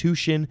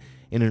Constitution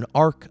in an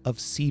ark of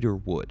cedar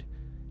wood,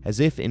 as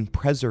if in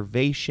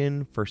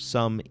preservation for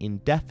some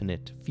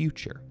indefinite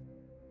future.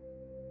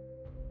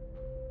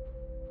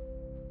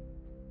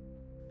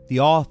 The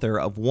author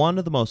of one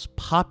of the most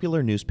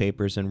popular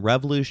newspapers in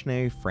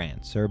revolutionary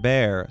France,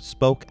 Herbert,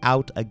 spoke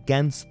out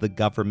against the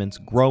government's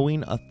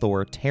growing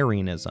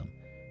authoritarianism.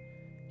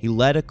 He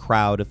led a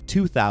crowd of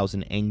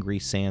 2,000 angry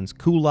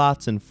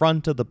sans-culottes in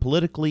front of the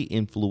politically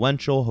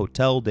influential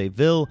Hôtel de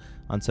Ville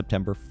on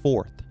September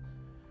 4th.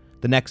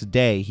 The next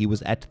day, he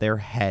was at their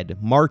head,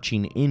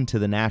 marching into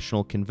the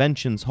National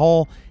Convention's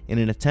hall in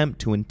an attempt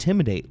to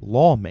intimidate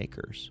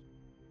lawmakers.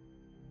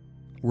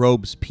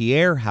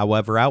 Robespierre,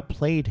 however,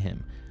 outplayed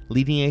him,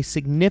 leading a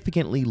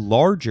significantly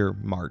larger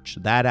march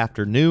that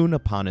afternoon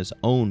upon his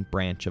own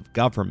branch of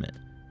government.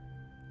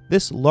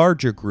 This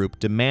larger group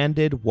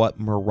demanded what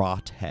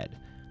Marat had: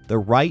 the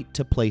right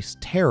to place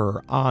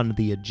terror on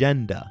the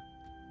agenda.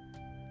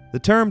 The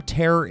term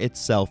terror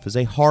itself is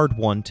a hard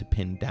one to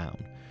pin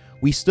down.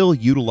 We still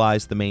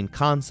utilize the main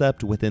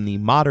concept within the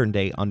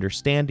modern-day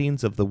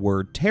understandings of the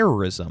word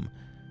terrorism,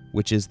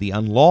 which is the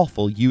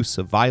unlawful use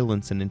of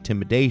violence and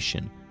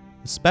intimidation,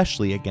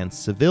 especially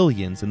against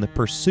civilians in the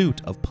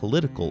pursuit of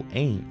political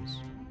aims.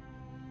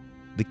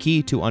 The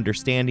key to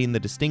understanding the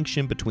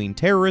distinction between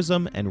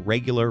terrorism and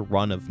regular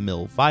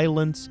run-of-mill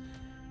violence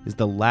is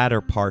the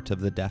latter part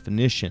of the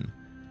definition,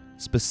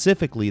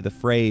 specifically the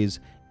phrase,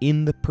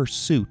 "in the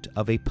pursuit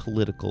of a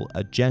political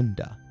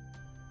agenda."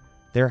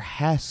 There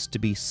has to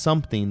be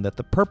something that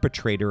the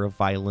perpetrator of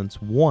violence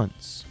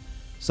wants,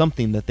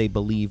 something that they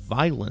believe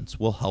violence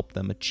will help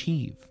them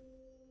achieve.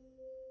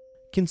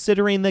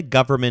 Considering that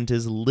government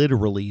is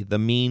literally the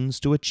means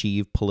to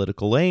achieve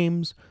political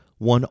aims,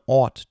 one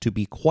ought to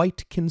be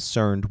quite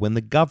concerned when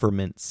the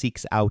government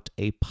seeks out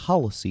a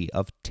policy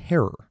of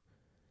terror.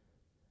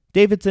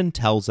 Davidson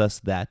tells us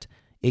that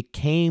it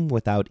came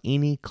without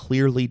any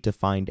clearly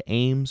defined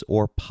aims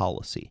or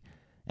policy,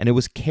 and it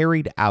was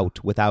carried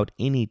out without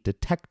any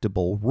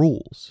detectable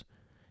rules.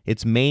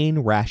 Its main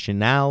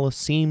rationale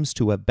seems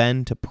to have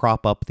been to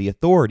prop up the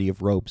authority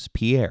of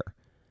Robespierre,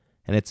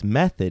 and its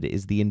method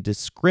is the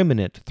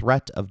indiscriminate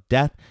threat of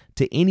death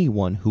to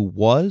anyone who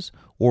was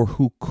or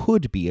who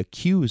could be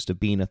accused of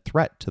being a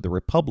threat to the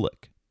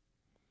Republic.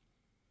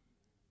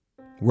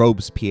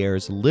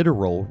 Robespierre's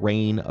literal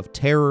reign of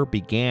terror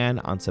began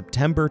on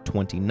September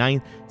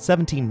 29,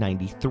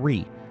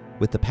 1793,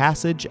 with the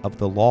passage of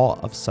the Law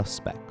of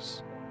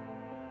Suspects.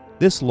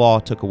 This law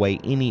took away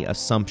any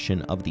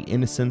assumption of the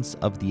innocence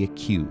of the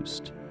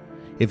accused.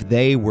 If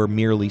they were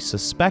merely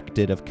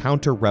suspected of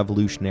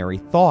counter-revolutionary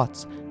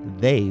thoughts,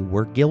 they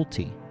were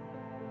guilty.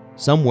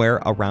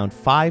 Somewhere around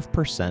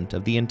 5%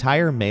 of the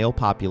entire male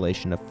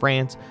population of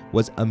France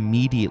was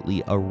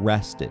immediately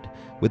arrested,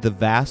 with the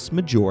vast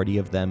majority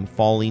of them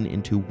falling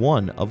into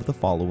one of the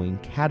following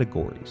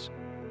categories: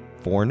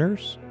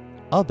 foreigners,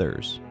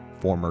 others,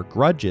 former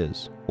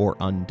grudges,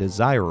 or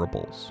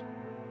undesirables.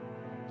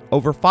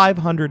 Over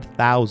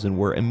 500,000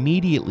 were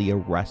immediately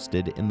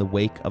arrested in the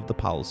wake of the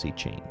policy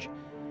change,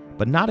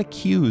 but not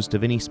accused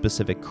of any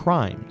specific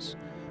crimes,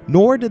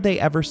 nor did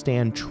they ever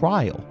stand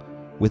trial,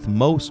 with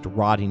most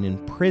rotting in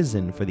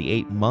prison for the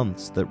 8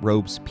 months that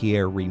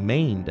Robespierre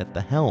remained at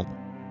the helm.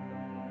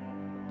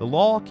 The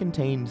law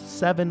contained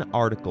 7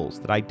 articles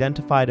that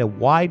identified a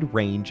wide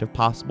range of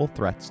possible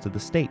threats to the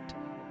state.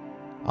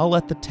 I'll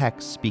let the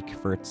text speak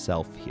for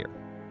itself here.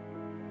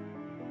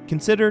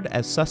 Considered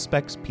as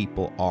suspects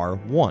people are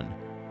 1.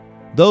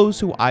 Those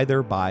who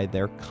either by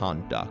their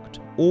conduct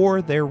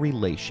or their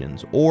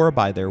relations or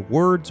by their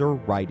words or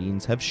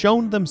writings have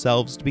shown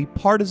themselves to be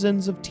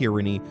partisans of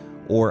tyranny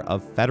or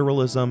of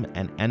federalism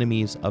and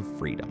enemies of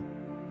freedom.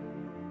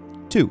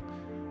 2.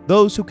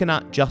 Those who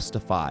cannot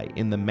justify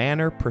in the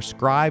manner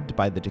prescribed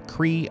by the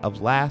decree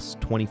of last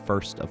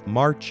 21st of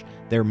March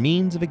their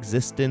means of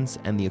existence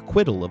and the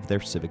acquittal of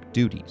their civic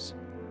duties.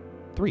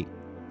 3.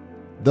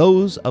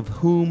 Those of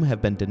whom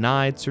have been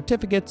denied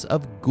certificates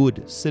of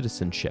good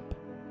citizenship.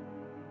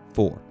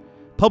 4.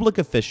 Public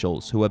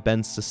officials who have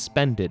been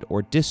suspended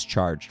or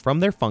discharged from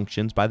their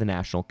functions by the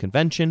National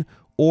Convention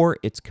or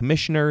its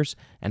commissioners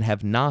and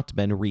have not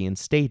been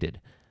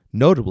reinstated,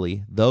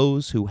 notably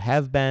those who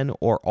have been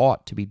or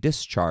ought to be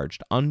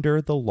discharged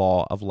under the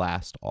law of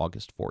last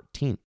August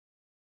 14th.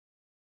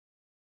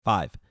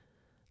 5.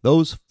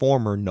 Those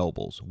former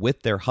nobles,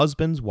 with their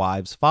husbands,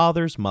 wives,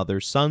 fathers,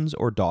 mothers, sons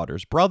or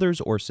daughters,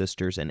 brothers or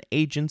sisters, and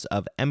agents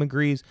of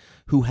emigres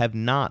who have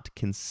not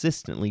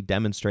consistently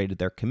demonstrated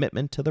their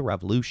commitment to the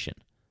revolution.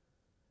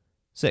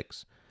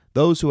 6.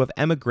 Those who have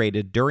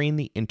emigrated during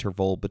the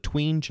interval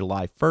between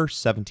July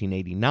 1st,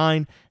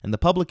 1789 and the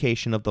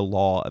publication of the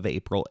law of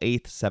April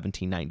 8th,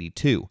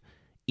 1792,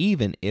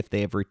 even if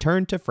they have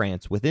returned to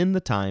France within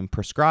the time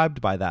prescribed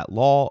by that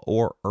law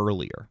or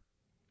earlier.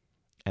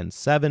 And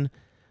 7.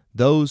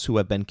 Those who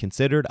have been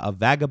considered a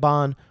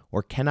vagabond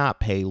or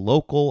cannot pay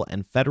local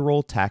and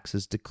federal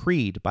taxes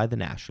decreed by the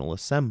National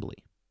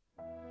Assembly.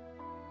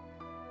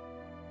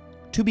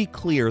 To be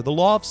clear, the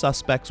law of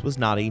suspects was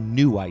not a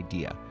new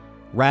idea.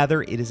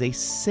 Rather, it is a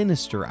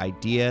sinister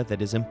idea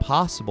that is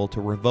impossible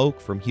to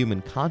revoke from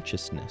human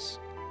consciousness.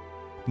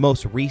 The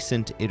most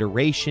recent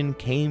iteration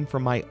came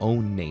from my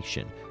own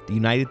nation, the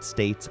United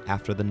States,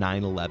 after the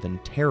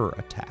 9/11 terror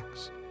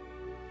attacks.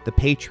 The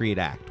Patriot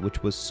Act,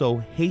 which was so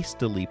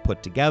hastily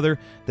put together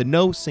that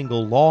no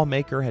single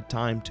lawmaker had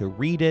time to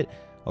read it,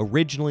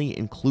 originally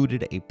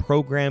included a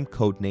program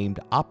codenamed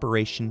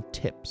Operation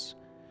TIPS,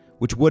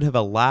 which would have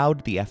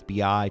allowed the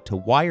FBI to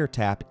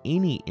wiretap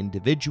any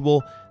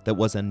individual that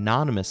was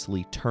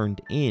anonymously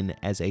turned in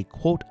as a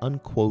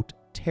quote-unquote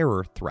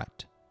terror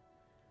threat.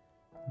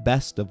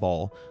 Best of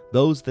all,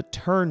 those that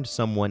turned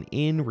someone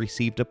in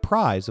received a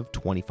prize of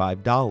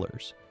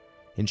 $25.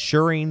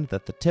 Ensuring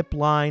that the tip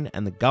line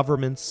and the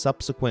government's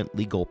subsequent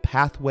legal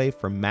pathway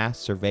for mass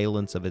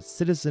surveillance of its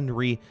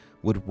citizenry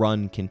would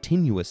run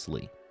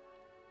continuously.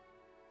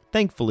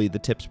 Thankfully, the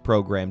TIPS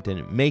program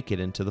didn't make it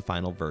into the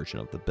final version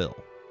of the bill.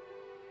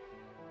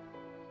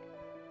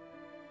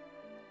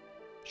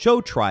 Show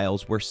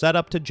trials were set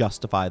up to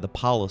justify the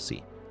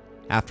policy.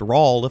 After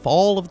all, if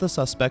all of the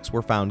suspects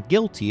were found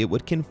guilty, it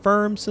would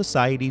confirm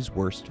society's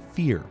worst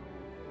fear.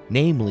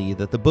 Namely,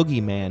 that the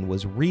boogeyman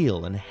was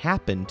real and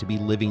happened to be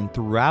living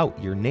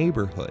throughout your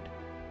neighborhood.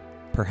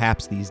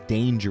 Perhaps these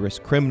dangerous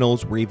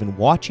criminals were even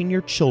watching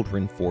your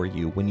children for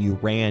you when you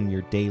ran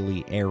your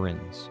daily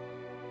errands.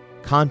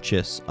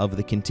 Conscious of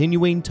the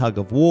continuing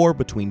tug-of-war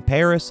between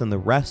Paris and the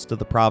rest of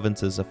the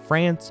provinces of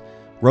France,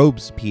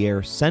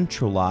 Robespierre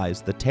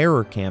centralized the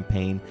terror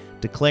campaign,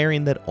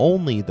 declaring that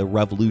only the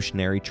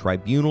Revolutionary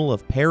Tribunal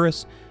of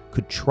Paris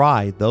could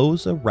try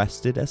those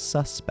arrested as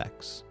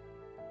suspects.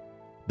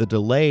 The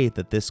delay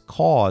that this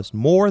caused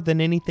more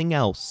than anything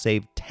else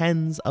saved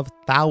tens of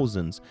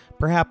thousands,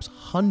 perhaps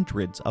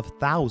hundreds of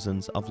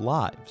thousands of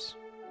lives.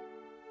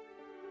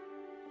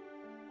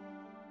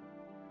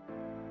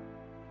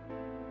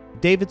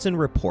 Davidson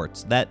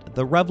reports that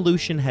the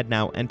revolution had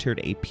now entered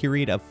a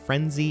period of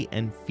frenzy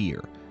and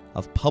fear,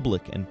 of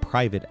public and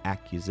private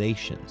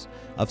accusations,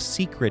 of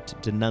secret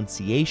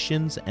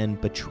denunciations and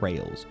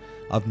betrayals,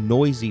 of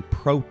noisy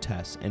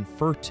protests and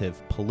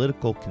furtive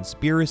political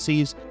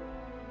conspiracies.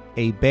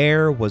 A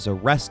bear was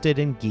arrested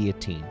and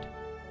guillotined,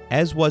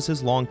 as was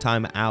his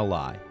longtime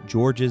ally,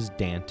 Georges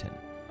Danton.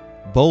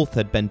 Both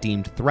had been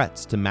deemed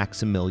threats to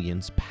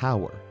Maximilian's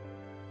power.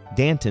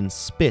 Danton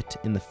spit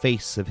in the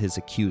face of his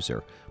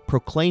accuser,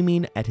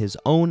 proclaiming at his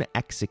own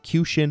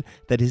execution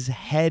that his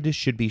head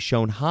should be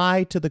shown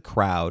high to the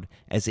crowd,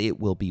 as it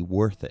will be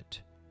worth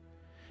it.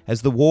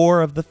 As the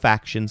war of the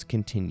factions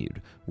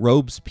continued,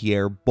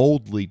 Robespierre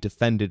boldly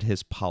defended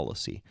his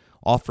policy,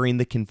 offering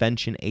the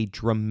convention a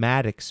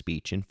dramatic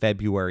speech in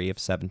February of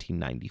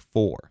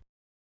 1794.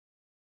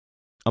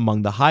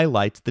 Among the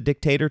highlights, the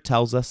dictator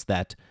tells us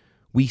that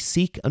we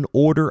seek an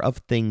order of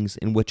things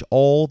in which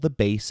all the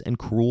base and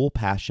cruel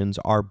passions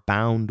are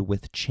bound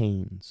with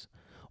chains.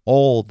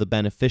 All the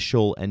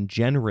beneficial and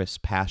generous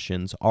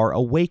passions are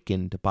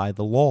awakened by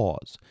the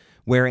laws,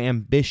 where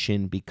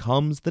ambition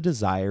becomes the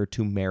desire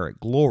to merit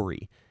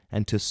glory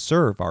and to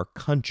serve our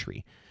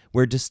country,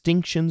 where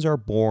distinctions are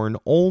born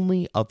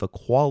only of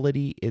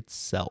equality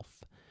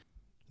itself,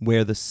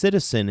 where the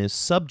citizen is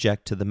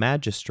subject to the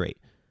magistrate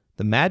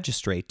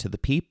to the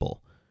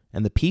people,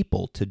 and the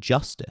people to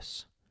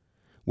justice,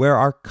 where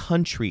our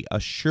country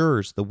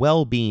assures the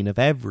well-being of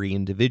every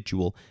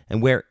individual,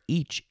 and where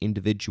each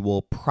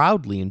individual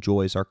proudly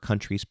enjoys our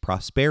country's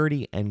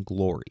prosperity and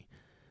glory,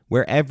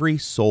 where every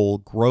soul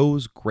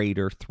grows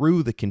greater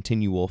through the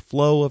continual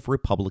flow of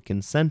Republican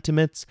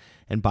sentiments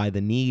and by the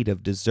need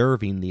of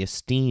deserving the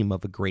esteem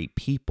of a great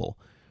people,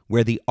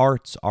 where the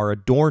arts are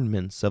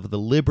adornments of the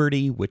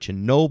liberty which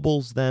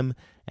ennobles them,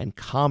 and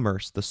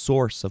commerce the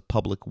source of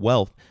public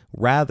wealth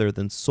rather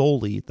than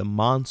solely the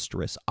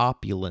monstrous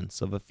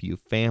opulence of a few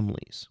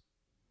families.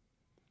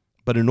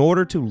 But in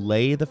order to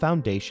lay the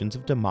foundations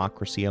of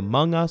democracy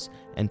among us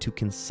and to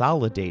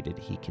consolidate it,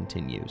 he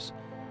continues,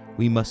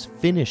 we must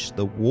finish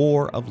the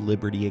war of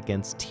liberty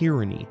against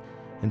tyranny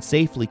and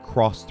safely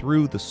cross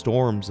through the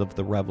storms of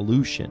the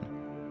revolution.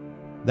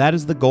 That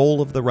is the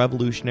goal of the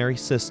revolutionary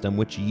system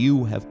which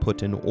you have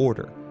put in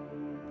order.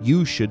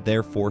 You should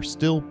therefore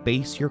still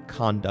base your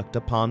conduct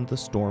upon the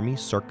stormy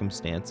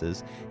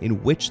circumstances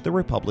in which the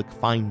Republic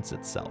finds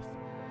itself,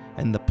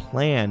 and the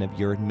plan of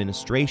your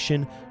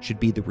administration should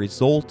be the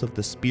result of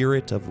the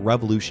spirit of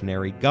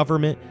revolutionary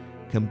government,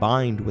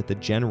 combined with the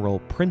general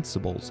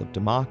principles of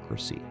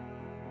democracy.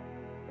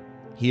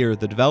 Here,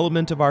 the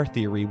development of our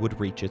theory would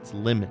reach its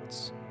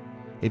limits.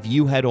 If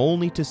you had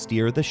only to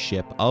steer the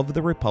ship of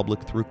the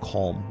Republic through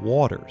calm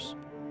waters.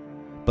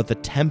 But the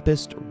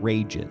tempest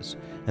rages,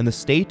 and the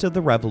state of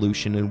the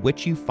revolution in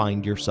which you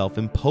find yourself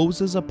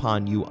imposes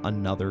upon you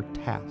another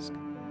task.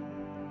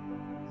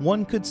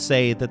 One could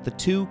say that the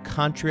two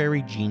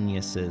contrary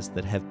geniuses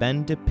that have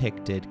been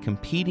depicted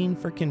competing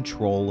for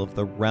control of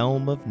the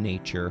realm of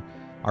nature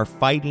are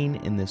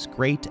fighting in this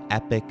great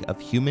epic of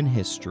human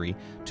history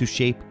to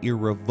shape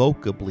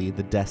irrevocably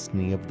the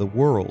destiny of the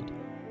world,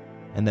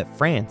 and that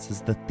France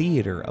is the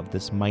theater of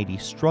this mighty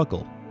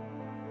struggle.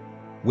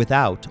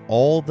 Without,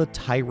 all the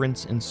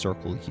tyrants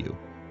encircle you.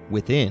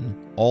 Within,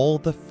 all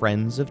the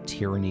friends of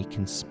tyranny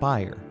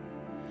conspire.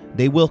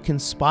 They will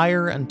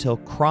conspire until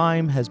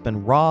crime has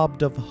been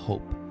robbed of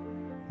hope.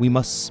 We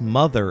must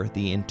smother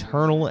the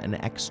internal and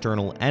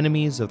external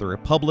enemies of the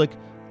Republic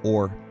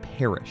or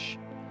perish.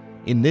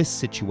 In this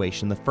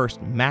situation, the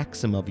first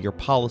maxim of your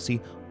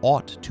policy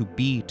ought to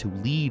be to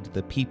lead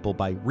the people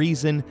by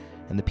reason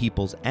and the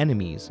people's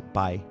enemies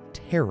by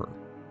terror.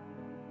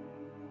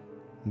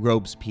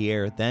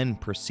 Robespierre then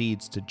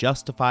proceeds to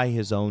justify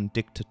his own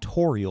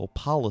dictatorial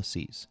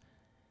policies,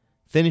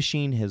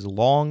 finishing his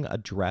long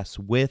address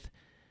with,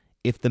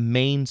 "If the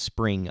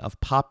mainspring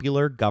of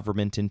popular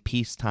government in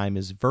peacetime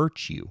is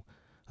virtue,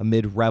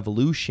 amid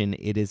revolution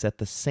it is at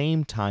the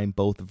same time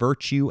both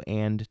virtue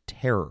and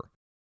terror.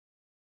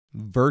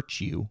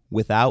 Virtue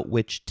without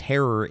which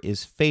terror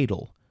is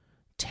fatal,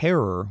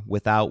 terror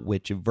without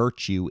which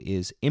virtue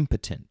is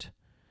impotent.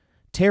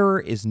 Terror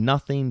is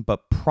nothing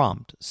but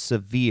prompt,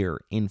 severe,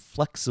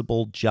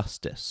 inflexible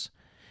justice.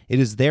 It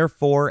is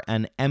therefore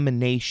an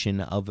emanation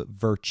of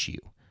virtue.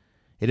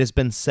 It has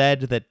been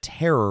said that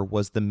terror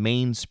was the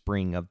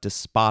mainspring of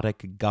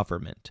despotic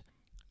government.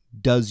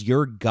 Does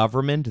your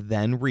government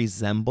then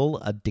resemble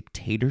a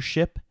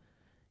dictatorship?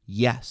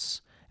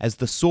 Yes, as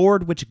the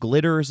sword which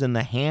glitters in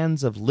the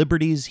hands of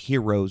liberty's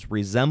heroes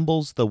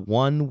resembles the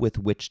one with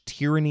which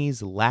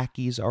tyranny's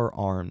lackeys are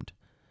armed.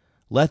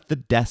 Let the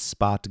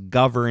despot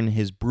govern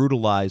his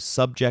brutalized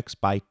subjects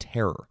by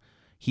terror.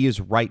 He is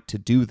right to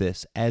do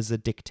this as a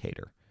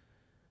dictator.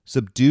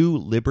 Subdue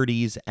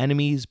liberty's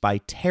enemies by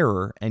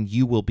terror, and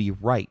you will be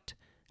right,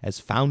 as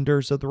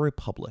founders of the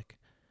Republic.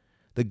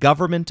 The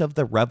government of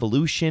the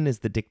Revolution is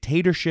the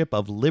dictatorship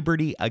of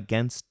liberty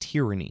against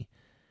tyranny.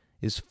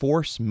 Is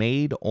force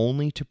made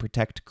only to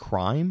protect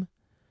crime?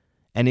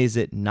 And is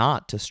it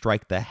not to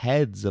strike the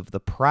heads of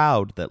the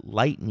proud that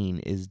lightning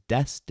is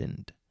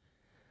destined?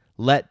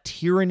 Let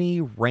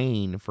tyranny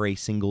reign for a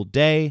single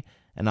day,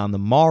 and on the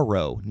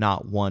morrow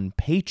not one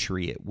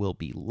patriot will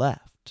be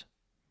left."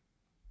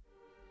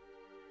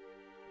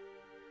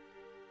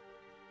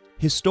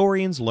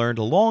 Historians learned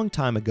a long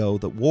time ago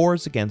that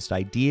wars against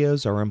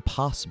ideas are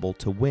impossible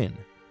to win.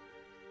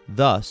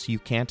 Thus, you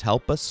can't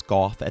help but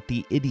scoff at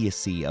the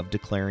idiocy of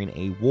declaring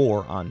a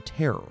war on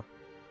terror,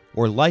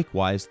 or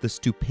likewise the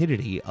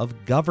stupidity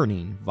of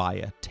governing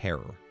via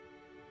terror.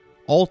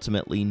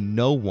 Ultimately,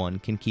 no one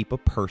can keep a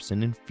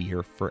person in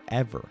fear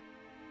forever.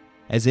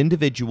 As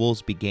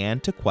individuals began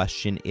to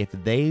question if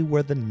they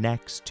were the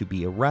next to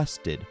be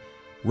arrested,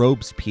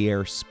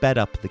 Robespierre sped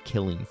up the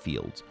killing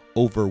fields,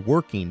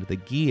 overworking the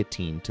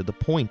guillotine to the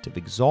point of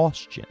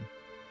exhaustion.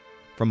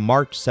 From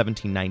March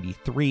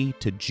 1793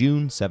 to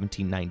June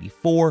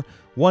 1794,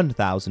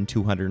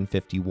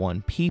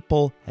 1,251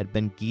 people had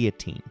been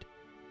guillotined.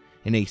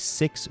 In a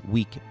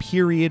 6-week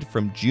period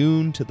from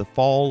June to the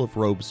fall of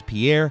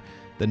Robespierre,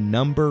 the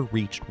number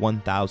reached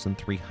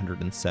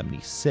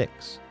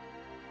 1,376.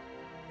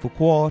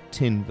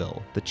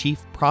 Foucault-Tinville, the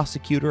chief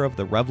prosecutor of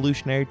the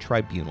Revolutionary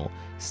Tribunal,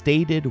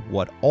 stated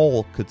what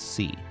all could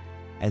see,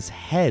 as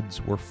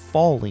heads were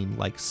falling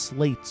like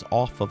slates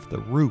off of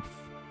the roof.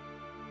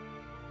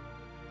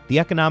 The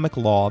economic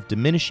law of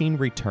diminishing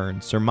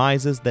returns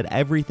surmises that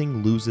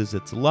everything loses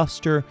its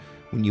luster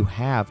when you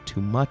have too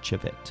much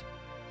of it.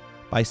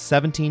 By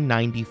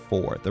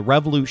 1794, the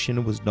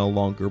revolution was no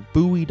longer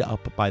buoyed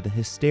up by the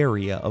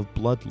hysteria of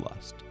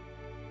bloodlust.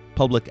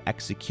 Public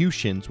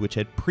executions, which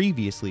had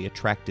previously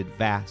attracted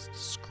vast,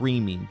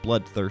 screaming,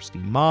 bloodthirsty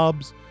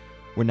mobs,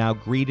 were now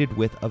greeted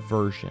with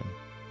aversion.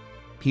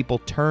 People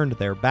turned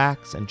their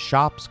backs and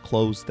shops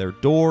closed their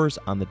doors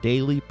on the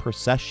daily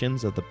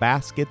processions of the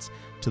baskets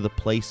to the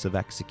place of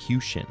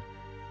execution,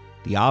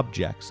 the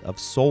objects of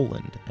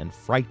sullen and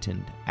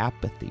frightened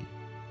apathy.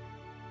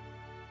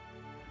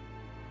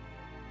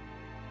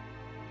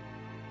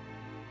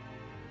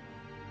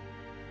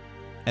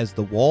 As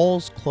the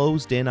walls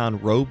closed in on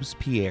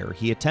Robespierre,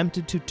 he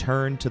attempted to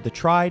turn to the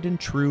tried and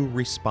true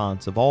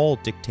response of all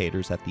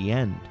dictators at the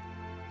end.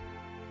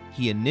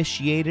 He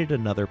initiated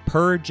another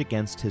purge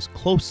against his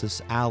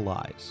closest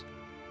allies,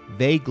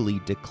 vaguely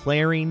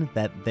declaring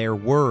that there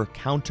were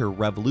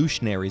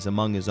counter-revolutionaries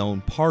among his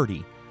own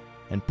party,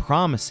 and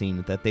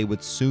promising that they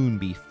would soon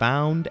be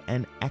found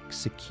and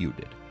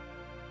executed.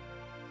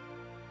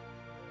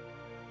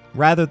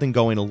 Rather than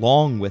going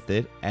along with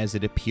it, as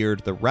it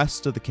appeared the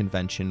rest of the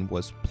convention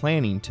was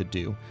planning to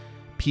do,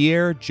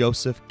 Pierre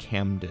Joseph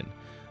Camden,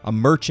 a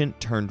merchant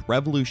turned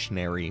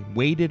revolutionary,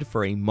 waited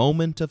for a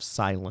moment of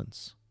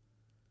silence,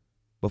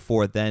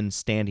 before then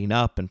standing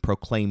up and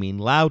proclaiming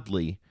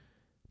loudly,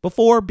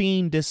 "Before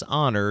being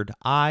dishonored,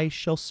 I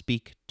shall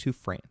speak to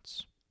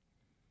France."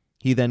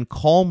 He then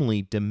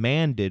calmly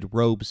demanded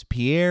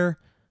Robespierre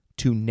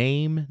to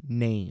name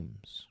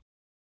names.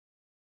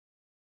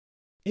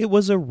 It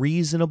was a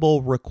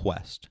reasonable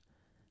request.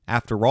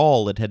 After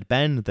all, it had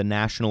been the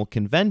National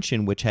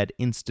Convention which had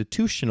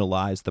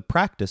institutionalized the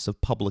practice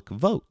of public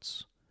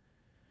votes.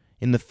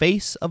 In the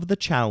face of the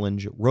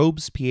challenge,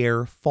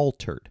 Robespierre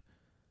faltered,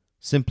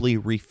 simply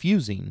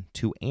refusing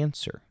to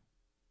answer.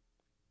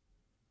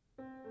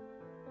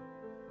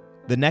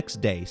 The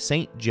next day,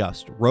 Saint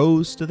Just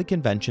rose to the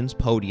convention's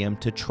podium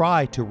to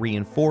try to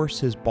reinforce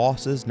his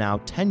boss's now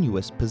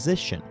tenuous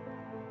position.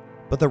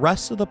 But the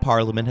rest of the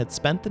parliament had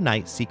spent the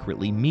night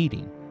secretly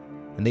meeting,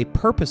 and they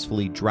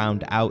purposefully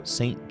drowned out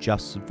Saint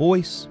Just's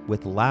voice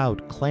with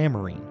loud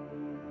clamoring.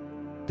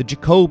 The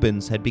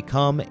Jacobins had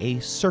become a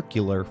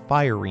circular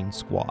firing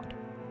squad.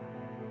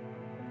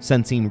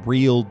 Sensing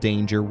real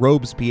danger,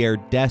 Robespierre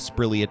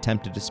desperately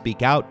attempted to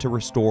speak out to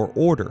restore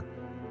order,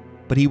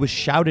 but he was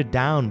shouted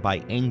down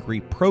by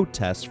angry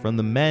protests from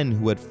the men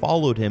who had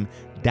followed him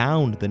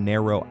down the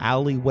narrow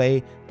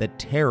alleyway that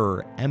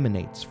terror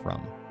emanates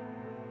from.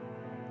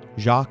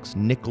 Jacques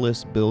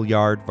Nicolas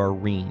Billiard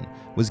Varine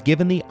was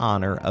given the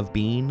honor of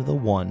being the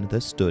one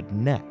that stood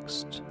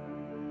next.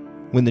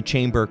 When the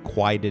chamber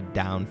quieted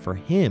down for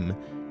him,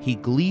 he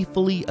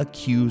gleefully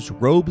accused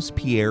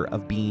Robespierre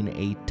of being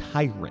a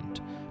tyrant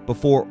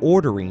before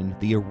ordering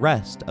the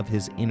arrest of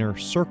his inner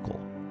circle.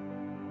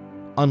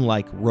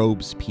 Unlike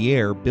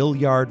Robespierre,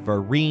 Billiard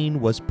Varine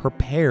was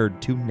prepared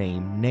to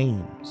name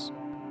names.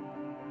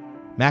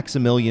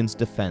 Maximilian's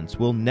defense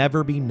will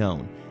never be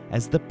known,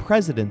 as the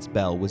president's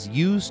bell was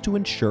used to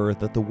ensure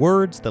that the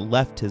words that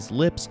left his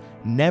lips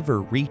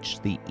never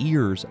reached the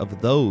ears of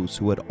those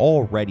who had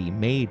already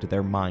made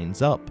their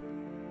minds up.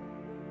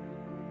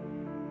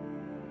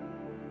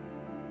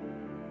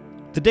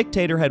 The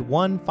dictator had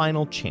one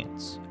final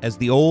chance, as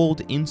the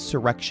old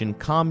insurrection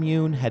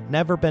commune had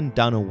never been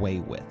done away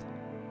with.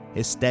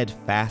 It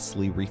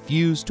steadfastly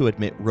refused to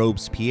admit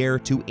Robespierre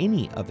to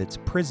any of its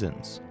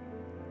prisons.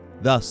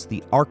 Thus,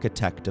 the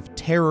architect of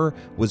terror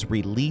was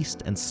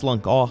released and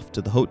slunk off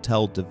to the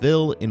Hôtel de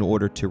Ville in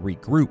order to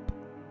regroup.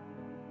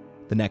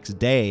 The next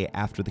day,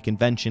 after the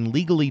convention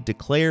legally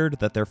declared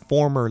that their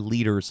former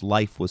leader's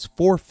life was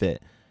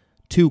forfeit,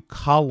 2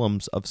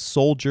 columns of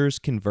soldiers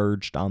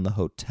converged on the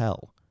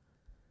hotel.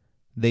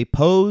 They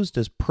posed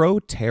as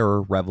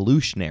pro-terror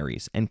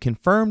revolutionaries and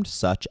confirmed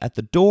such at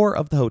the door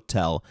of the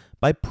hotel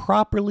by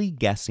properly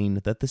guessing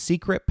that the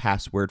secret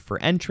password for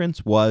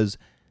entrance was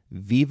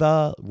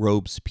Viva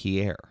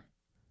Robespierre.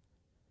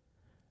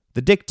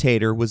 The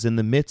dictator was in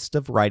the midst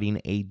of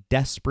writing a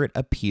desperate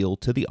appeal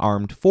to the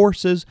armed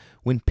forces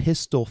when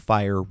pistol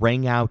fire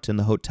rang out in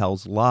the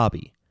hotel's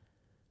lobby.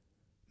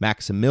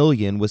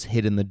 Maximilian was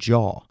hit in the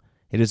jaw.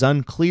 It is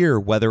unclear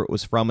whether it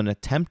was from an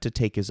attempt to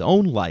take his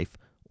own life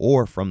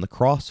or from the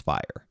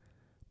crossfire,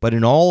 but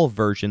in all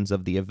versions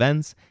of the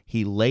events,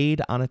 he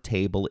laid on a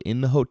table in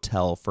the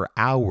hotel for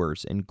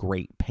hours in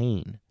great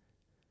pain.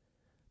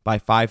 By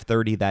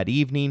 5:30 that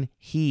evening,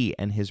 he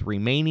and his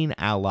remaining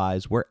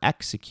allies were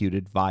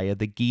executed via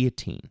the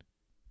guillotine.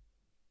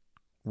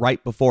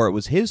 Right before it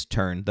was his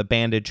turn, the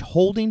bandage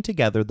holding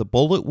together the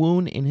bullet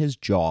wound in his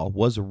jaw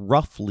was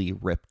roughly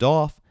ripped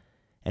off,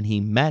 and he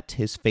met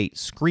his fate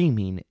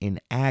screaming in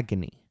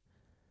agony.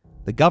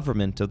 The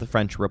government of the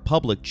French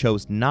Republic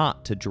chose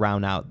not to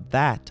drown out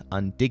that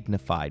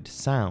undignified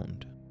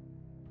sound.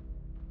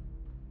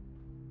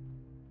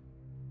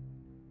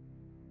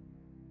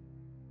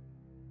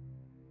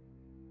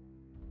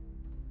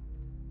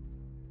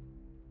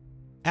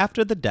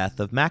 After the death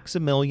of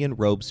Maximilien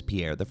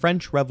Robespierre, the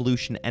French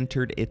Revolution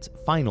entered its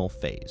final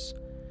phase,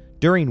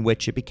 during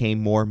which it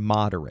became more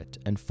moderate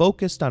and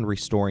focused on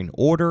restoring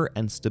order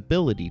and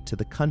stability to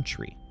the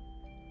country.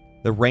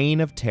 The reign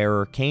of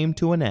terror came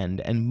to an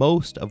end, and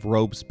most of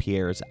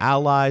Robespierre's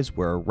allies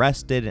were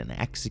arrested and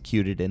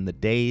executed in the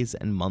days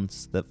and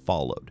months that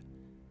followed.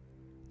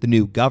 The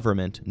new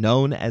government,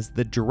 known as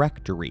the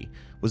Directory,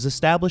 was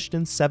established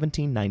in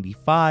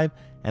 1795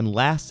 and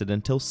lasted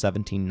until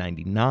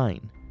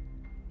 1799.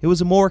 It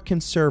was a more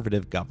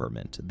conservative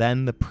government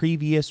than the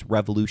previous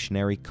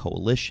revolutionary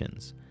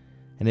coalitions,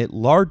 and it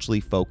largely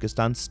focused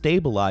on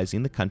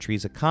stabilizing the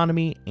country's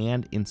economy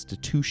and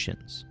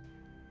institutions.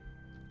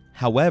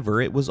 However,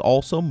 it was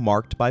also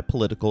marked by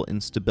political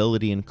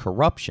instability and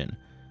corruption,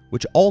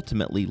 which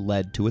ultimately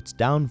led to its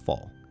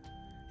downfall.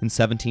 In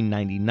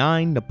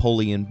 1799,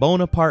 Napoleon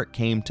Bonaparte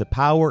came to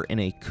power in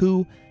a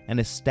coup and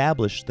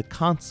established the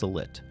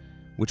consulate,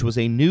 which was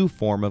a new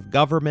form of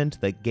government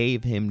that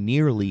gave him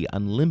nearly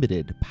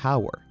unlimited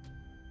power.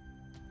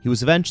 He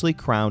was eventually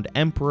crowned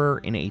emperor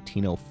in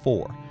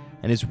 1804,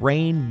 and his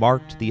reign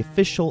marked the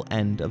official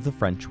end of the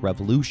French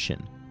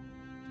Revolution.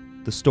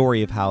 The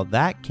story of how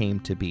that came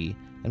to be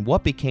and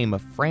what became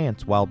of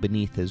France while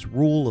beneath his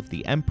rule of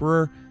the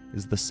emperor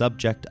is the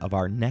subject of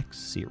our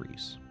next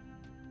series.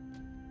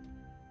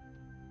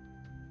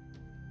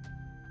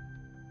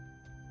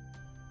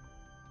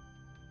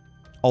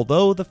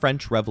 Although the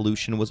French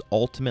Revolution was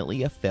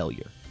ultimately a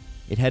failure,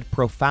 it had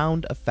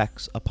profound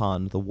effects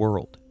upon the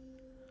world.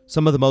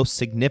 Some of the most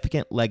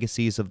significant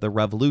legacies of the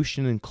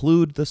revolution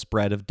include the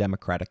spread of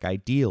democratic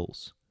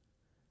ideals.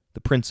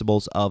 The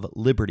principles of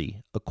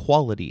liberty,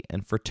 equality,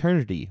 and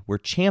fraternity were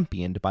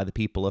championed by the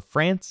people of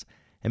France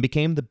and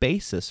became the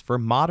basis for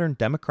modern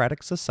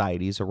democratic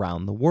societies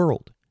around the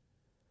world.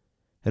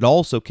 It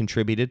also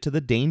contributed to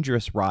the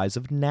dangerous rise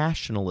of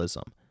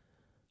nationalism,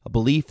 a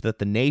belief that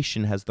the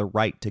nation has the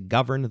right to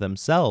govern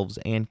themselves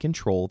and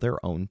control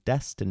their own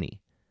destiny.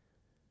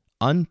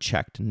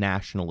 Unchecked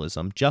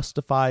nationalism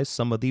justifies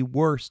some of the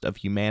worst of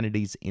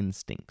humanity's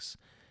instincts,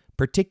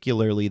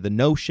 particularly the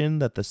notion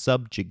that the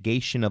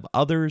subjugation of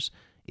others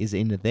is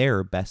in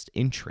their best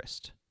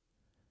interest.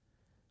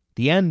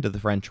 The end of the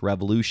French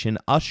Revolution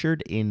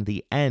ushered in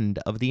the end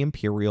of the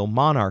imperial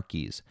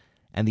monarchies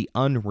and the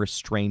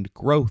unrestrained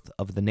growth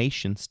of the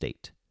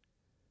nation-state.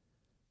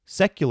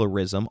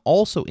 Secularism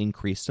also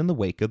increased in the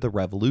wake of the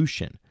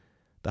Revolution.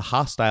 The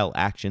hostile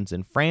actions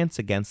in France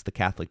against the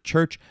Catholic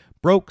Church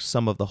broke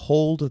some of the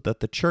hold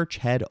that the Church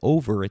had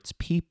over its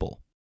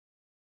people.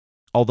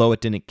 Although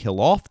it didn't kill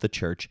off the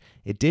Church,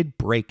 it did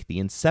break the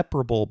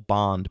inseparable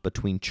bond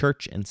between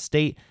Church and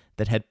state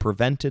that had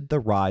prevented the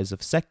rise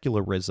of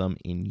secularism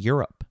in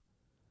Europe.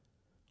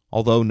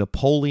 Although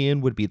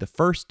Napoleon would be the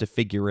first to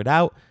figure it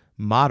out,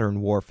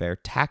 modern warfare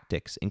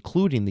tactics,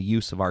 including the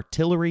use of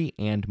artillery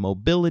and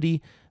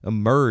mobility,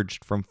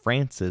 emerged from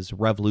France's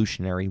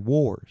Revolutionary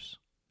Wars.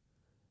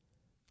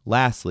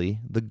 Lastly,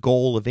 the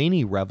goal of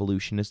any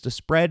revolution is to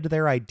spread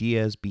their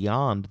ideas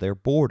beyond their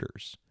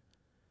borders.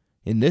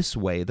 In this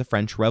way, the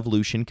French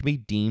Revolution can be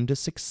deemed a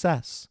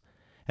success,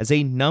 as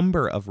a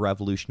number of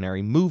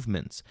revolutionary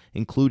movements,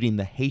 including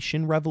the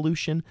Haitian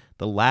Revolution,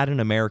 the Latin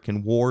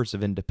American Wars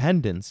of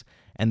Independence,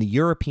 and the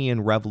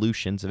European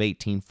revolutions of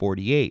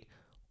 1848,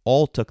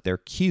 all took their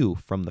cue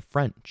from the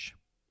French.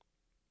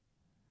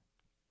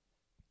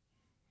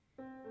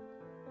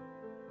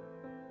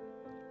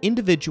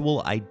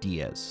 Individual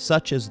ideas,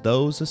 such as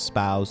those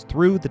espoused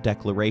through the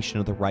Declaration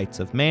of the Rights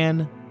of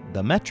Man,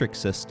 the metric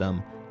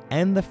system,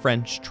 and the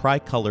French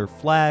tricolor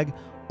flag,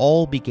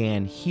 all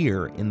began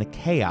here in the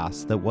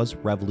chaos that was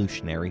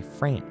revolutionary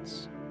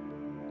France.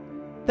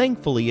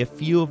 Thankfully, a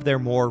few of their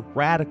more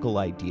radical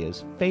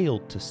ideas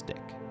failed to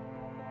stick.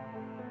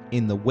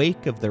 In the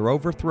wake of their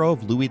overthrow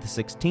of Louis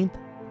XVI,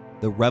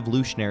 the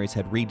revolutionaries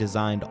had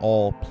redesigned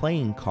all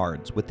playing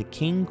cards, with the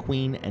king,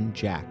 queen, and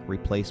jack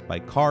replaced by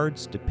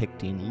cards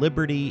depicting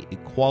liberty,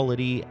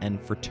 equality, and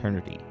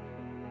fraternity.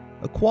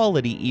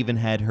 Equality even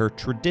had her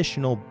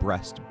traditional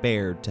breast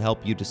bared to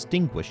help you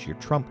distinguish your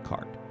trump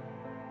card.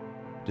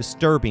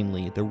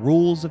 Disturbingly, the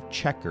rules of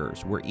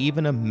checkers were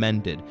even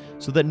amended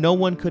so that no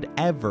one could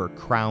ever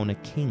crown a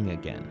king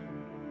again.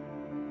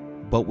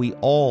 But we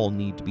all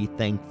need to be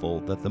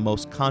thankful that the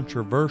most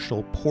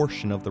controversial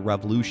portion of the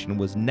revolution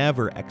was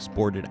never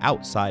exported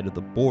outside of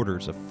the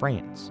borders of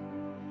France,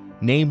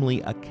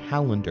 namely a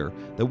calendar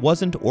that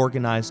wasn't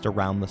organized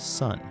around the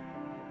sun,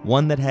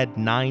 one that had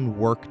 9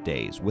 work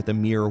days with a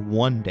mere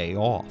 1 day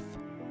off.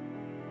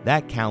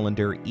 That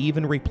calendar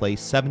even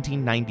replaced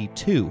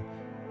 1792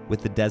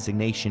 with the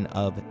designation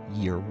of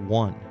Year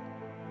 1.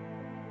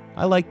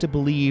 I like to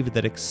believe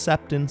that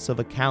acceptance of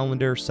a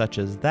calendar such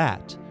as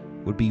that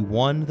would be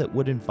one that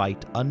would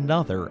invite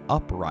another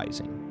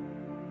uprising.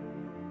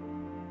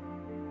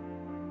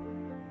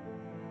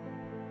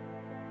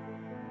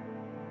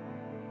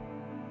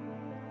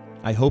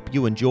 I hope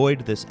you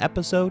enjoyed this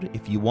episode.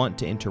 If you want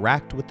to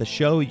interact with the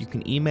show, you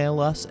can email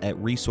us at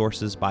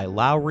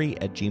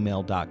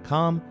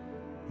resourcesbylowry@gmail.com.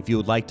 If you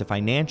would like to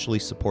financially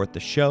support the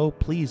show,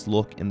 please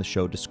look in the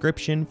show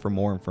description for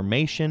more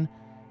information.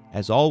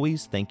 As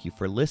always, thank you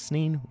for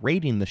listening,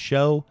 rating the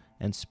show,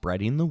 and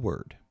spreading the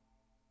word.